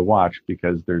of fun to watch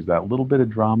because there's that little bit of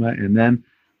drama, and then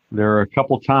there are a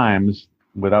couple times,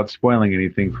 without spoiling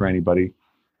anything for anybody,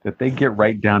 that they get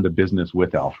right down to business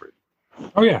with Alfred.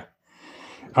 Oh yeah,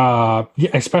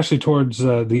 especially towards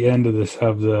the end of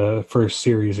the first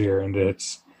series here, and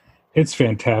it's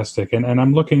fantastic. And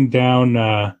I'm looking down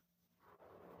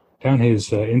his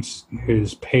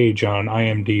page on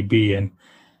IMDb, and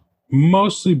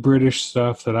mostly British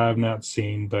stuff that I've not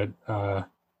seen, but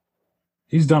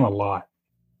he's done a lot.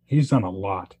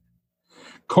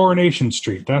 Coronation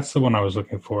Street, that's the one I was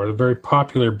looking for. A very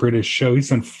popular British show. He's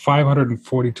done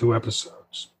 542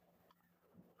 episodes.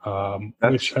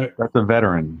 That's a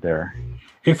veteran there.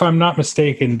 If I'm not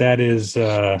mistaken, that is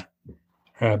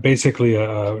basically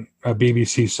a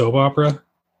BBC soap opera.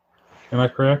 Am I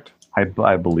correct?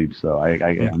 I believe so.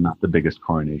 I'm not the biggest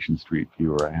Coronation Street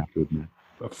viewer, I have to admit.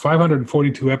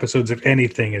 542 episodes, if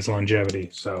anything, is longevity.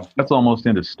 So that's almost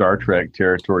into Star Trek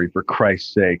territory, for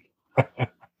Christ's sake.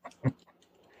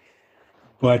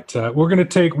 But we're going to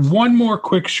take one more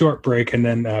quick short break, and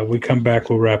then we come back.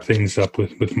 We'll wrap things up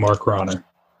with Mark Ronner.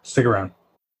 Stick around.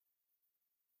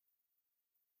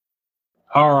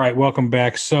 All right, welcome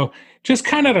back. So just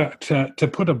kind of to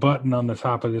put a button on the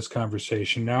top of this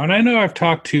conversation now, and I know I've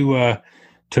talked to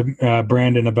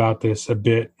Brandon about this a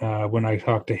bit when I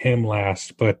talked to him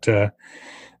last, but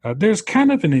there's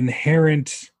kind of an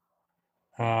inherent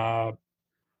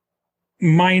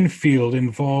minefield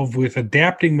involved with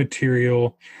adapting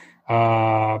material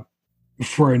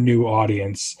for a new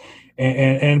audience.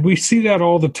 And we see that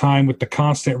all the time with the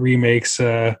constant remakes,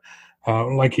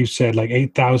 like you said, like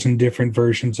 8,000 different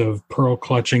versions of Pearl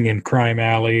Clutching in Crime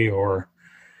Alley, or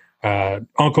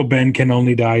Uncle Ben Can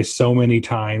Only Die so many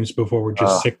times before we're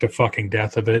just sick to fucking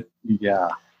death of it. Yeah.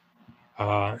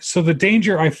 So the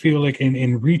danger, I feel like,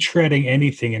 in retreading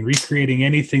anything and recreating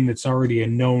anything that's already a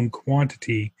known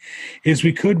quantity is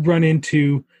we could run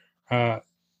into the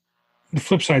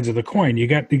flip sides of the coin. You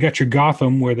got your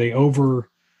Gotham, where they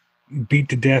beat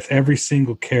to death every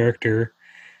single character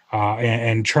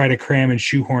and try to cram and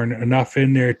shoehorn enough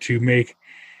in there to make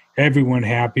everyone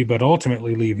happy, but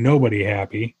ultimately leave nobody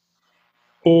happy.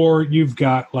 Or you've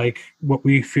got like what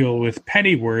we feel with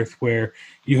Pennyworth, where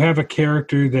you have a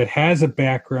character that has a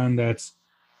background that's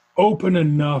open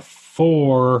enough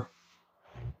for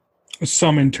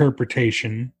some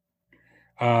interpretation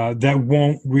that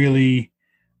won't really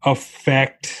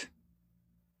affect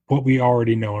what we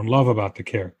already know and love about the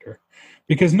character.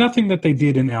 Because nothing that they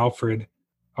did in Alfred,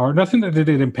 or nothing that they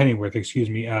did in Pennyworth,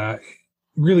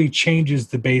 really changes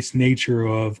the base nature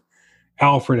of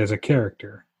Alfred as a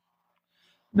character.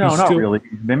 No, not really.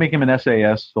 They make him an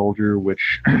SAS soldier,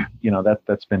 which,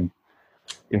 that's been,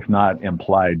 if not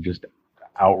implied, just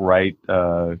outright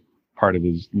part of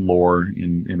his lore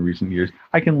in recent years.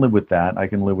 I can live with that. I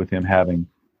can live with him having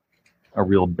a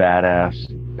real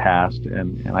badass past,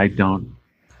 and I don't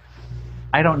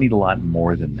need a lot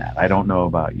more than that. I don't know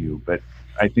about you, but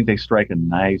I think they strike a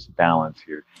nice balance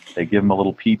here. They give him a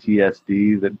little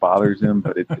PTSD that bothers him,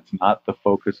 but it's not the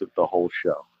focus of the whole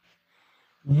show.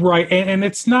 Right, and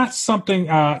it's not something.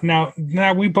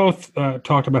 Now we both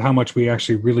talked about how much we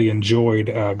actually really enjoyed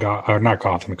not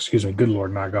Gotham. Excuse me, good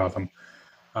Lord, not Gotham.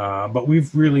 But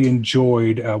we've really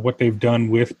enjoyed what they've done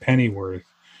with Pennyworth.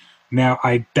 Now,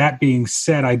 that being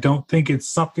said, I don't think it's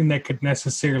something that could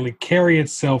necessarily carry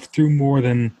itself through more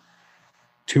than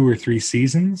 2 or 3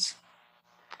 seasons.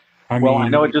 I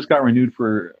know it just got renewed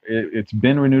it's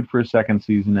been renewed for a second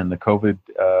season, and the COVID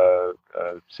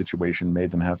situation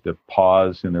made them have to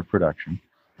pause in their production.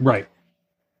 Right.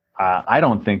 I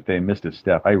don't think they missed a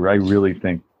step. I really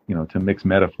think, to mix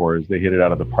metaphors, they hit it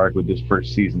out of the park with this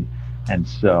first season. And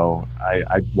so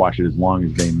I'd watch it as long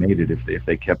as they made it if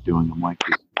they kept doing them like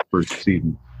this first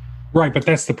season. Right, but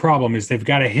that's the problem, is they've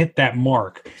got to hit that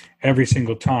mark every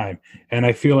single time. And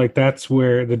I feel like that's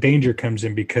where the danger comes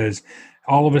in, because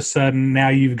all of a sudden now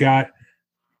you've got,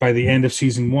 by the end of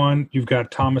season 1, you've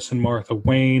got Thomas and Martha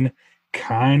Wayne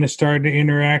kind of starting to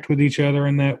interact with each other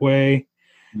in that way.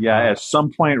 Yeah, at some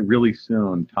point really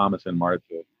soon, Thomas and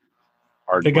Martha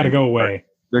they got to go away.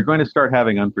 They're going to start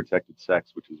having unprotected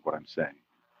sex, which is what I'm saying.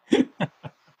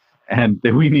 And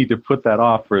that we need to put that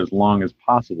off for as long as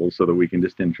possible so that we can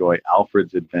just enjoy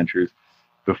Alfred's adventures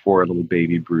before little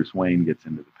baby Bruce Wayne gets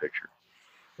into the picture.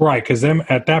 Right, because then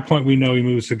at that point we know he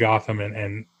moves to Gotham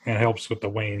and helps with the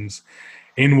Waynes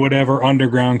in whatever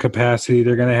underground capacity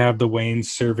they're going to have the Waynes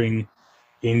serving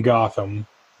in Gotham.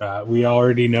 We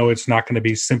already know it's not going to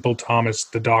be Simple Thomas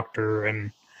the doctor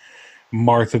and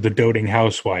Martha the doting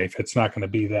housewife. It's not going to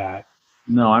be that.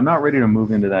 No, I'm not ready to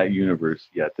move into that universe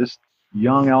yet. This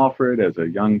young Alfred as a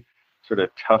young sort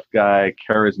of tough guy,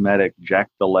 charismatic Jack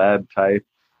the Lad type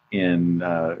in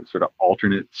sort of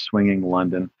alternate swinging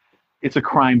London. It's a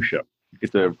crime show.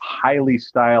 It's a highly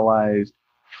stylized,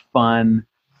 fun,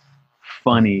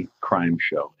 funny crime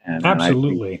show. And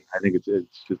absolutely. I think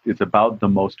it's about the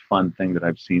most fun thing that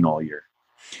I've seen all year.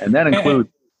 And that includes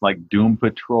like Doom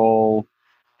Patrol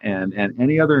and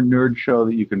any other nerd show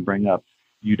that you can bring up.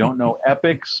 You don't know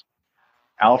epics.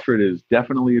 Alfred is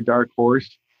definitely a dark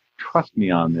horse. Trust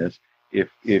me on this.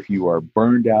 If you are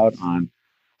burned out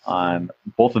on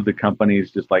both of the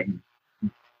companies just like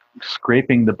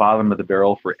scraping the bottom of the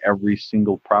barrel for every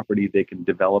single property they can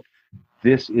develop,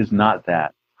 this is not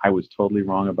that. I was totally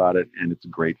wrong about it, and it's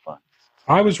great fun.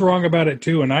 I was wrong about it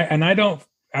too, and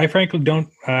I frankly don't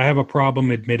have a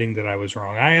problem admitting that I was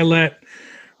wrong. I let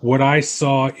what I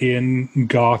saw in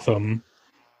Gotham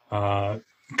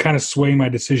kind of sway my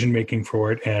decision making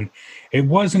for it, and it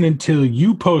wasn't until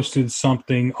you posted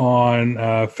something on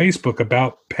Facebook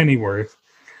about Pennyworth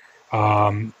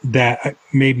that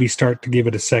made me start to give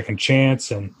it a second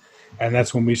chance, and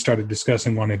that's when we started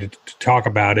discussing wanting to talk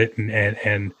about it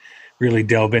and really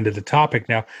delve into the topic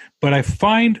now. But I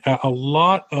find a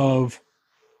lot of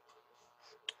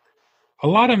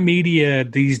media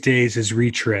these days is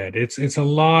retread. It's a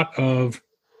lot of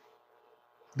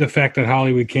the fact that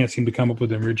Hollywood can't seem to come up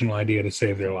with an original idea to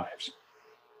save their lives.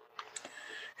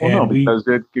 Well, because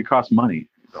it costs money.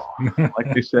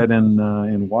 Like they said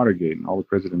in Watergate and All the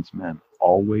President's Men,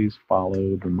 always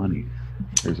follow the money.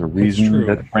 There's a reason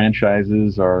that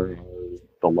franchises are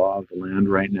the law of the land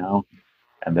right now,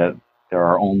 and that there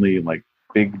are only like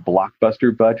big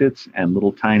blockbuster budgets and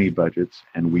little tiny budgets,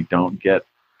 and we don't get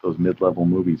those mid-level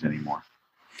movies anymore.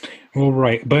 Well,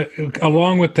 right. But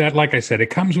along with that, like I said, it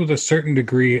comes with a certain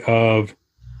degree of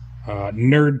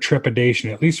nerd trepidation,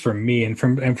 at least for me and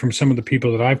from some of the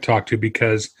people that I've talked to,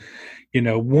 because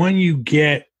when you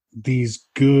get these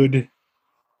good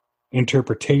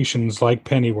interpretations like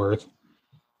Pennyworth,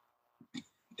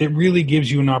 it really gives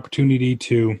you an opportunity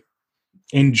to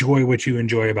enjoy what you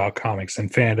enjoy about comics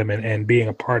and fandom and being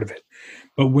a part of it.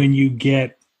 But when you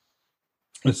get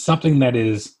something that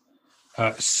is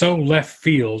so left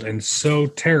field and so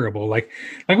terrible, like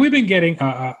we've been getting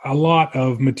a lot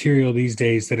of material these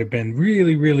days that have been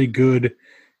really, really good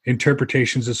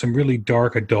interpretations of some really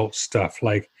dark adult stuff.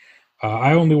 Like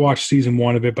I only watched season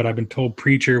 1 of it, but I've been told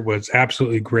Preacher was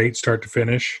absolutely great start to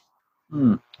finish.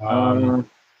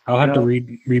 I'll have to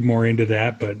read more into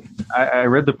that, but I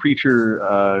read the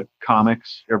Preacher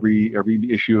comics, every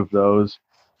issue of those,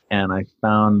 and I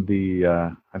found the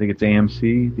I think it's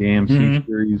AMC, the AMC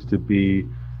series, to be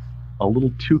a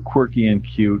little too quirky and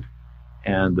cute.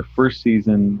 And the first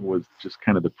season was just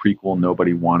kind of the prequel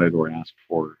nobody wanted or asked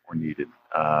for or needed.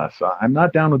 So I'm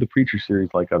not down with the Preacher series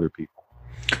like other people.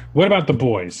 What about The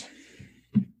Boys?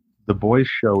 The Boys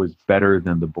show is better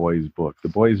than The Boys book. The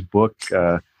Boys book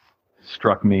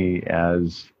struck me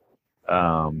as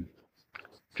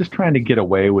just trying to get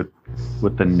away with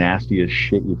the nastiest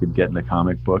shit you could get in a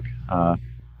comic book,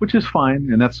 which is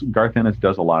fine. And that's Garth Ennis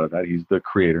does a lot of that. He's the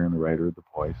creator and the writer of The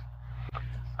Boys.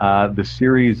 The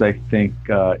series, I think,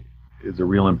 is a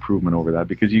real improvement over that,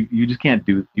 because you just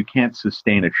you can't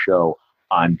sustain a show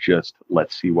on just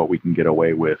let's see what we can get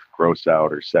away with, gross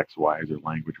out or sex wise or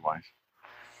language wise.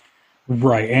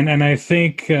 Right, and I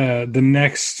think the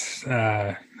next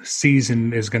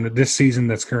season is this season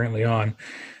that's currently on.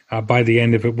 By the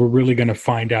end of it, we're really going to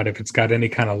find out if it's got any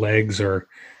kind of legs or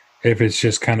if it's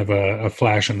just kind of a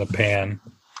flash in the pan.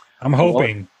 I'm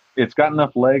hoping. Well, it's got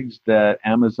enough legs that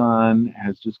Amazon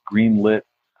has just greenlit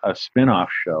a spin-off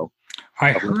show.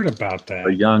 I heard about that.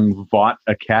 A young Vought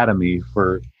Academy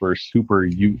for super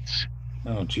youths.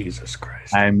 Oh, Jesus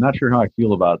Christ. I'm not sure how I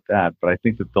feel about that, but I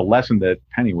think that the lesson that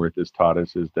Pennyworth has taught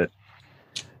us is that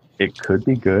it could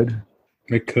be good.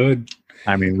 It could.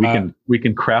 I mean, we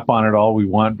can crap on it all we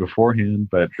want beforehand,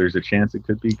 but there's a chance it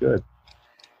could be good.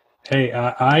 Hey,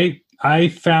 I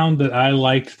found that I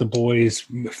liked The Boys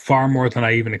far more than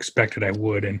I even expected I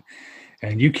would,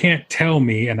 and you can't tell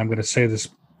me, and I'm going to say this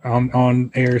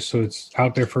on air so it's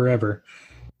out there forever,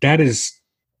 that is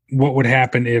what would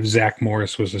happen if Zach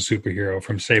Morris was a superhero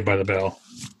from Saved by the Bell.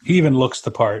 He even looks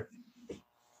the part.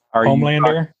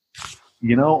 Homelander?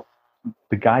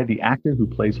 The actor who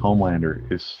plays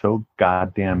Homelander is so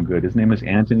goddamn good. His name is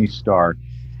Anthony Starr.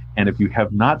 And if you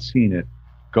have not seen it,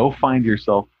 go find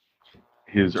yourself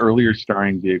his earlier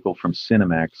starring vehicle from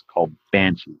Cinemax called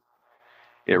Banshee.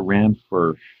 It ran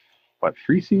for,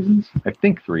 3 seasons? I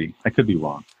think 3. I could be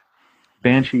wrong.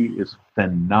 Banshee is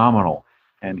phenomenal,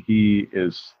 and he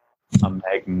is a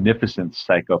magnificent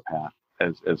psychopath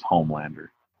as Homelander.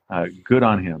 Good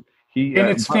on him. And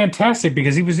it's fantastic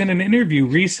because he was in an interview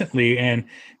recently and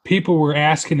people were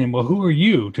asking him, well, who are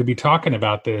you to be talking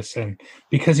about this? And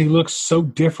because he looks so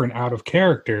different out of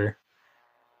character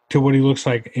to what he looks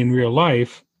like in real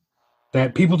life,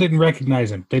 that people didn't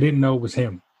recognize him. They didn't know it was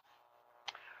him.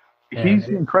 He's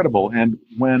incredible. And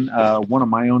when one of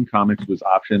my own comics was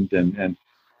optioned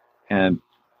and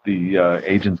the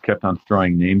agents kept on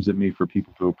throwing names at me for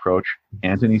people to approach,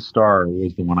 Anthony Starr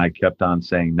was the one I kept on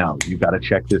saying, no, you got to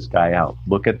check this guy out.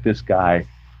 Look at this guy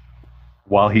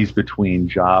while he's between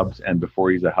jobs and before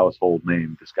he's a household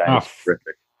name. This guy is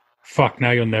terrific. Fuck,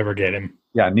 now you'll never get him.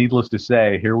 Yeah, needless to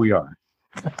say, here we are.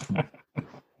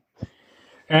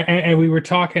 and we were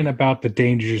talking about the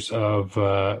dangers of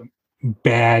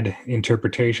bad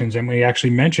interpretations, and we actually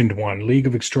mentioned one, League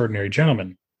of Extraordinary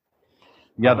Gentlemen.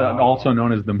 Yeah, also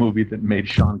known as the movie that made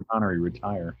Sean Connery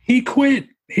retire. He quit.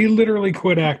 He literally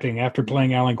quit acting after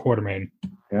playing Alan Quartermain.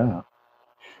 Yeah.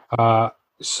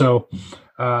 So,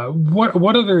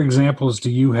 what other examples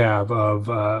do you have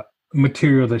of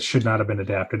material that should not have been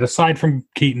adapted, aside from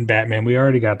Keaton Batman? We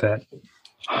already got that.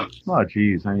 Oh,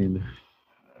 geez. I mean,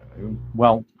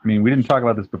 we didn't talk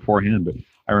about this beforehand, but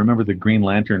I remember the Green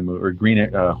Lantern movie, or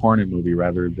Green Hornet movie,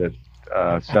 rather, that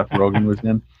Seth Rogen was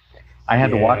in. I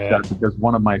had to watch that because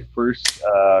one of my first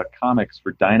comics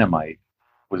for Dynamite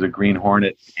was a Green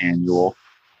Hornet annual,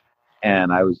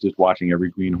 and I was just watching every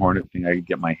Green Hornet thing I could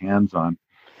get my hands on.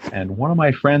 And one of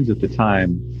my friends at the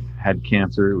time had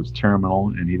cancer. It was terminal,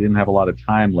 and he didn't have a lot of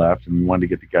time left, and we wanted to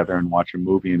get together and watch a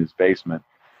movie in his basement.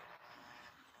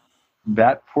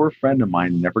 That poor friend of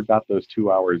mine never got those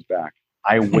 2 hours back.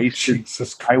 I wasted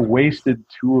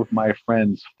 2 of my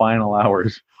friend's final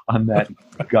hours on that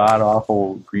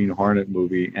god-awful Green Hornet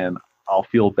movie, and I'll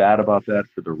feel bad about that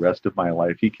for the rest of my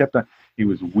life. He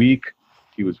was weak.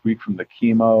 He was weak from the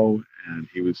chemo, and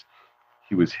he was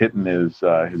hitting his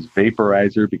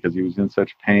vaporizer because he was in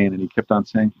such pain, and he kept on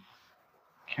saying,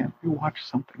 "Can't we watch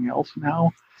something else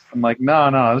now?" I'm like, no,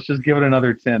 let's just give it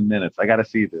another 10 minutes. I got to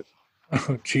see this.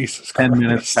 Oh, Jesus 10 Christ.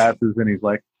 minutes passes, and he's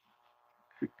like,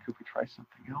 could we try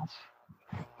something else?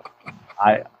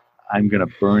 I'm going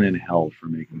to burn in hell for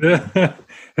making that.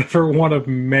 For one of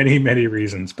many, many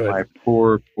reasons. But my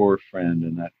poor, poor friend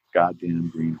in that goddamn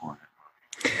Green Hornet.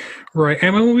 Right.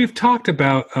 And when we've talked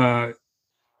about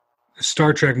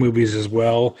Star Trek movies as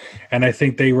well, and I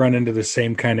think they run into the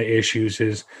same kind of issues,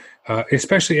 is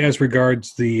especially as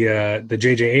regards the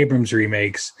J.J. Abrams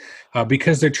remakes,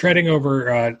 because they're treading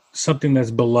over something that's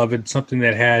beloved, something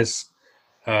that has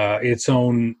its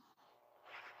own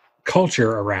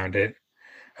culture around it.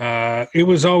 It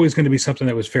was always going to be something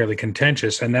that was fairly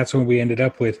contentious, and that's when we ended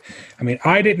up with,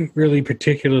 I didn't really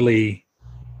particularly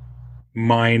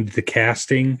mind the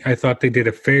casting. I thought they did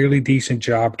a fairly decent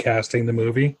job casting the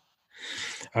movie.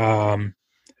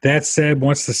 That said,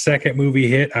 once the second movie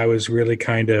hit, I was really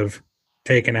kind of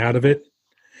taken out of it.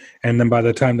 And then by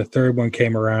the time the third one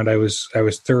came around, I was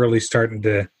thoroughly starting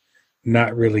to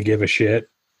not really give a shit.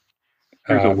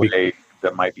 There's a way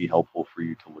that might be helpful for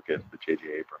you to look at the J.J.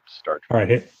 Abrams Star Trek. All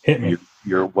right, hit me.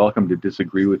 You're welcome to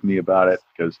disagree with me about it,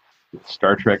 because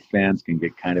Star Trek fans can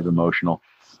get kind of emotional.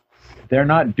 They're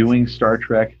not doing Star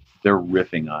Trek, they're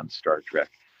riffing on Star Trek.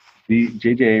 The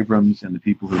J.J. Abrams and the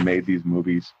people who made these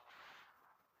movies,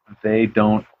 they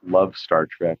don't love Star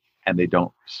Trek and they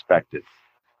don't respect it.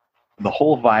 The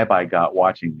whole vibe I got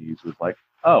watching these was like,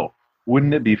 oh,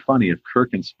 wouldn't it be funny if Kirk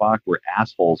and Spock were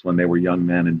assholes when they were young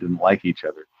men and didn't like each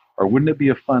other? Or wouldn't it be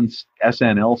a fun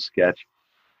SNL sketch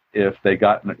if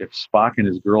Spock and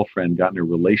his girlfriend got in a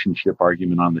relationship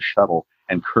argument on the shuttle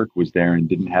and Kirk was there and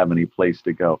didn't have any place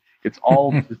to go? It's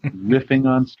all just riffing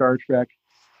on Star Trek.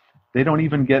 They don't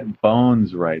even get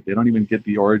Bones right. They don't even get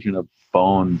the origin of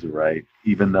Bones right,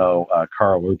 even though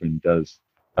Carl Urban does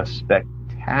a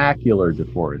spectacular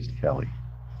DeForest Kelley.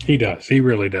 He does. He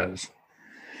really does.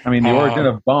 The origin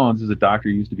of Bones is a doctor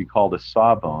used to be called a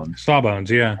Sawbones. Sawbones,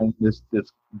 yeah. And this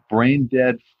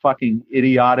brain-dead, fucking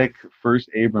idiotic first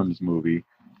Abrams movie,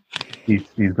 he's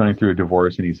going through a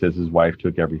divorce and he says his wife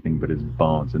took everything but his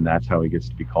bones, and that's how he gets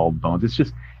to be called Bones.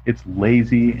 It's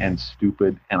lazy and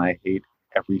stupid, and I hate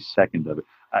every second of it.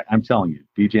 I'm telling you,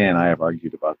 BJ and I have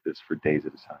argued about this for days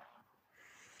at a time.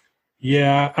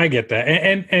 Yeah, I get that.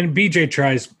 And BJ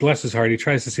tries, bless his heart, he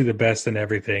tries to see the best in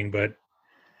everything, but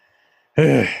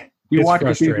you watch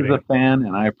this as a fan,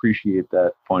 and I appreciate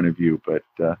that point of view, but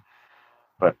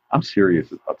I'm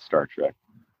serious about Star Trek.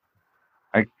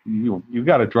 You've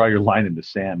got to draw your line in the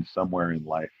sand somewhere in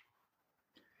life.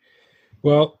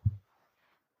 Well,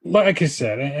 like I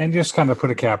said, and just kind of put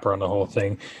a capper on the whole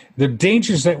thing, the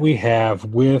dangers that we have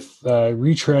with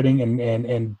retreading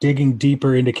and digging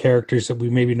deeper into characters that we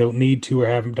maybe don't need to or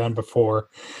haven't done before,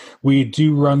 we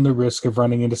do run the risk of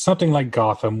running into something like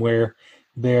Gotham, where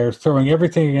they're throwing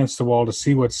everything against the wall to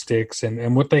see what sticks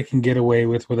and what they can get away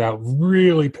with without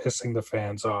really pissing the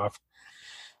fans off.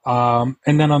 And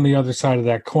then on the other side of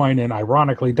that coin, and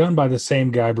ironically done by the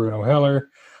same guy, Bruno Heller,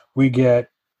 we get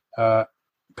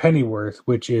Pennyworth,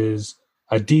 which is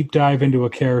a deep dive into a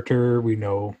character we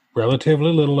know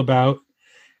relatively little about,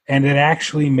 and it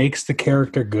actually makes the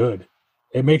character good.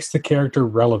 It makes the character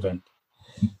relevant.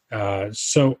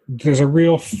 So there's a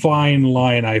real fine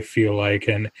line, I feel like,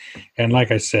 and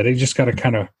like I said, you just got to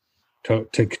kind of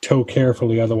toe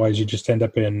carefully, otherwise you just end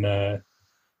up in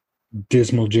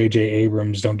dismal J.J.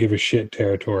 Abrams don't give a shit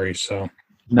territory. So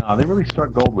no, they really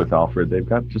struck gold with Alfred. They've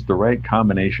got just the right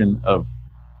combination of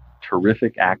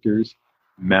terrific actors,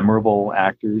 memorable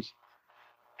actors,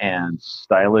 and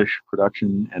stylish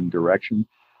production and direction,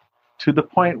 to the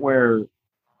point where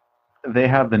they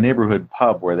have the neighborhood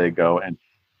pub where they go, and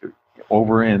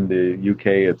over in the UK,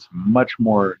 it's much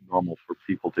more normal for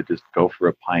people to just go for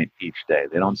a pint each day.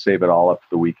 They don't save it all up for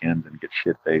the weekend and get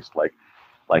shit-faced like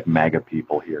MAGA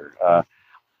people here.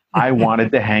 I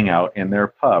wanted to hang out in their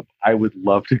pub. I would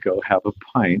love to go have a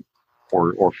pint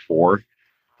or four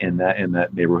in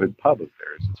that neighborhood pub of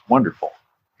theirs. It's wonderful.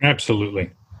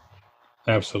 Absolutely.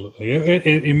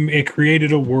 It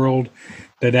created a world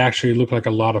that actually looked like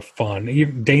a lot of fun,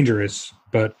 even dangerous,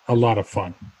 but a lot of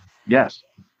fun. Yes.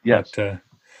 But,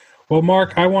 well,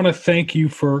 Mark, I want to thank you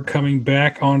for coming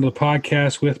back onto the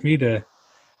podcast with me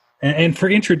and for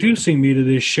introducing me to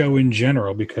this show in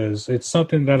general, because it's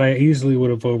something that I easily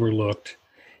would have overlooked,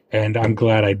 and I'm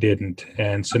glad I didn't.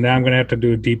 And so now I'm going to have to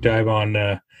do a deep dive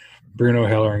on Bruno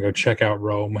Heller and go check out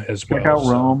Rome as well. Check out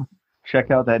Rome.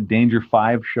 Check out that Danger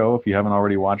 5 show if you haven't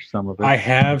already watched some of it. I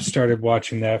have started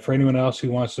watching that. For anyone else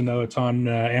who wants to know, it's on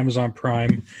Amazon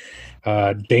Prime.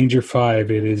 Danger 5,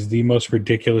 it is the most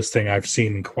ridiculous thing I've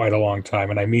seen in quite a long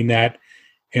time, and I mean that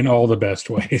in all the best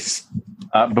ways.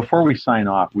 Before we sign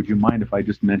off, would you mind if I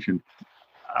just mentioned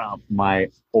my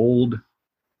old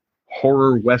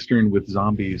horror Western with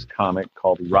zombies comic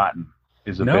called Rotten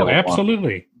is available? No,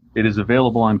 absolutely. It is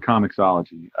available on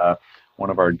Comixology.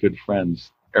 One of our good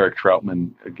friends, Eric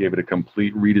Troutman, gave it a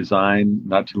complete redesign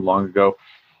not too long ago.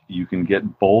 You can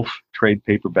get both trade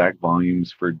paperback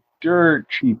volumes for dirt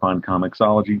cheap on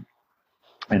Comixology.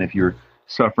 And if you're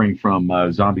suffering from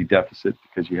zombie deficit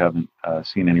because you haven't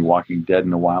seen any Walking Dead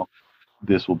in a while,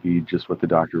 this will be just what the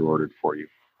doctor ordered for you.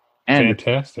 And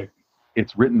fantastic.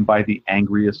 It's written by the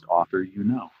angriest author you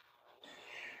know.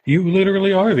 You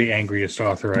literally are the angriest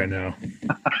author I know.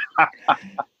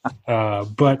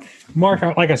 But Mark,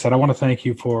 like I said, I want to thank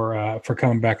you for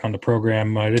coming back on the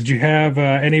program. Did you have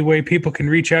any way people can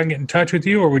reach out and get in touch with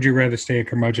you, or would you rather stay a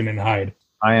curmudgeon and hide?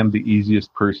 I am the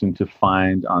easiest person to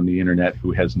find on the internet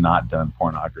who has not done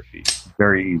pornography.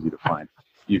 Very easy to find.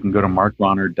 You can go to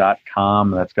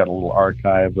markronner.com. That's got a little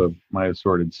archive of my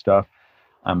assorted stuff.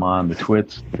 I'm on the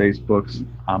Twits, Facebooks.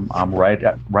 I'm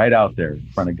right out there in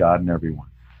front of God and everyone.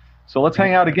 So let's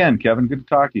hang out again, Kevin. Good to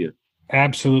talk to you.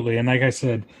 Absolutely. And like I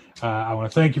said, I want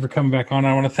to thank you for coming back on.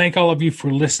 I want to thank all of you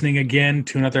for listening again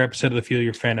to another episode of the Feel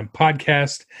Your Fandom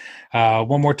podcast.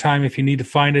 One more time, if you need to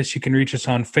find us, you can reach us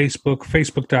on Facebook,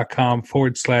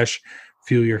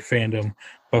 facebook.com/Feel Your Fandom.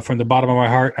 But from the bottom of my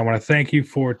heart, I want to thank you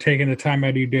for taking the time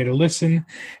out of your day to listen,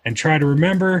 and try to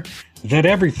remember that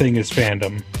everything is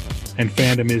fandom, and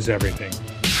fandom is everything.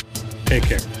 Take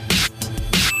care.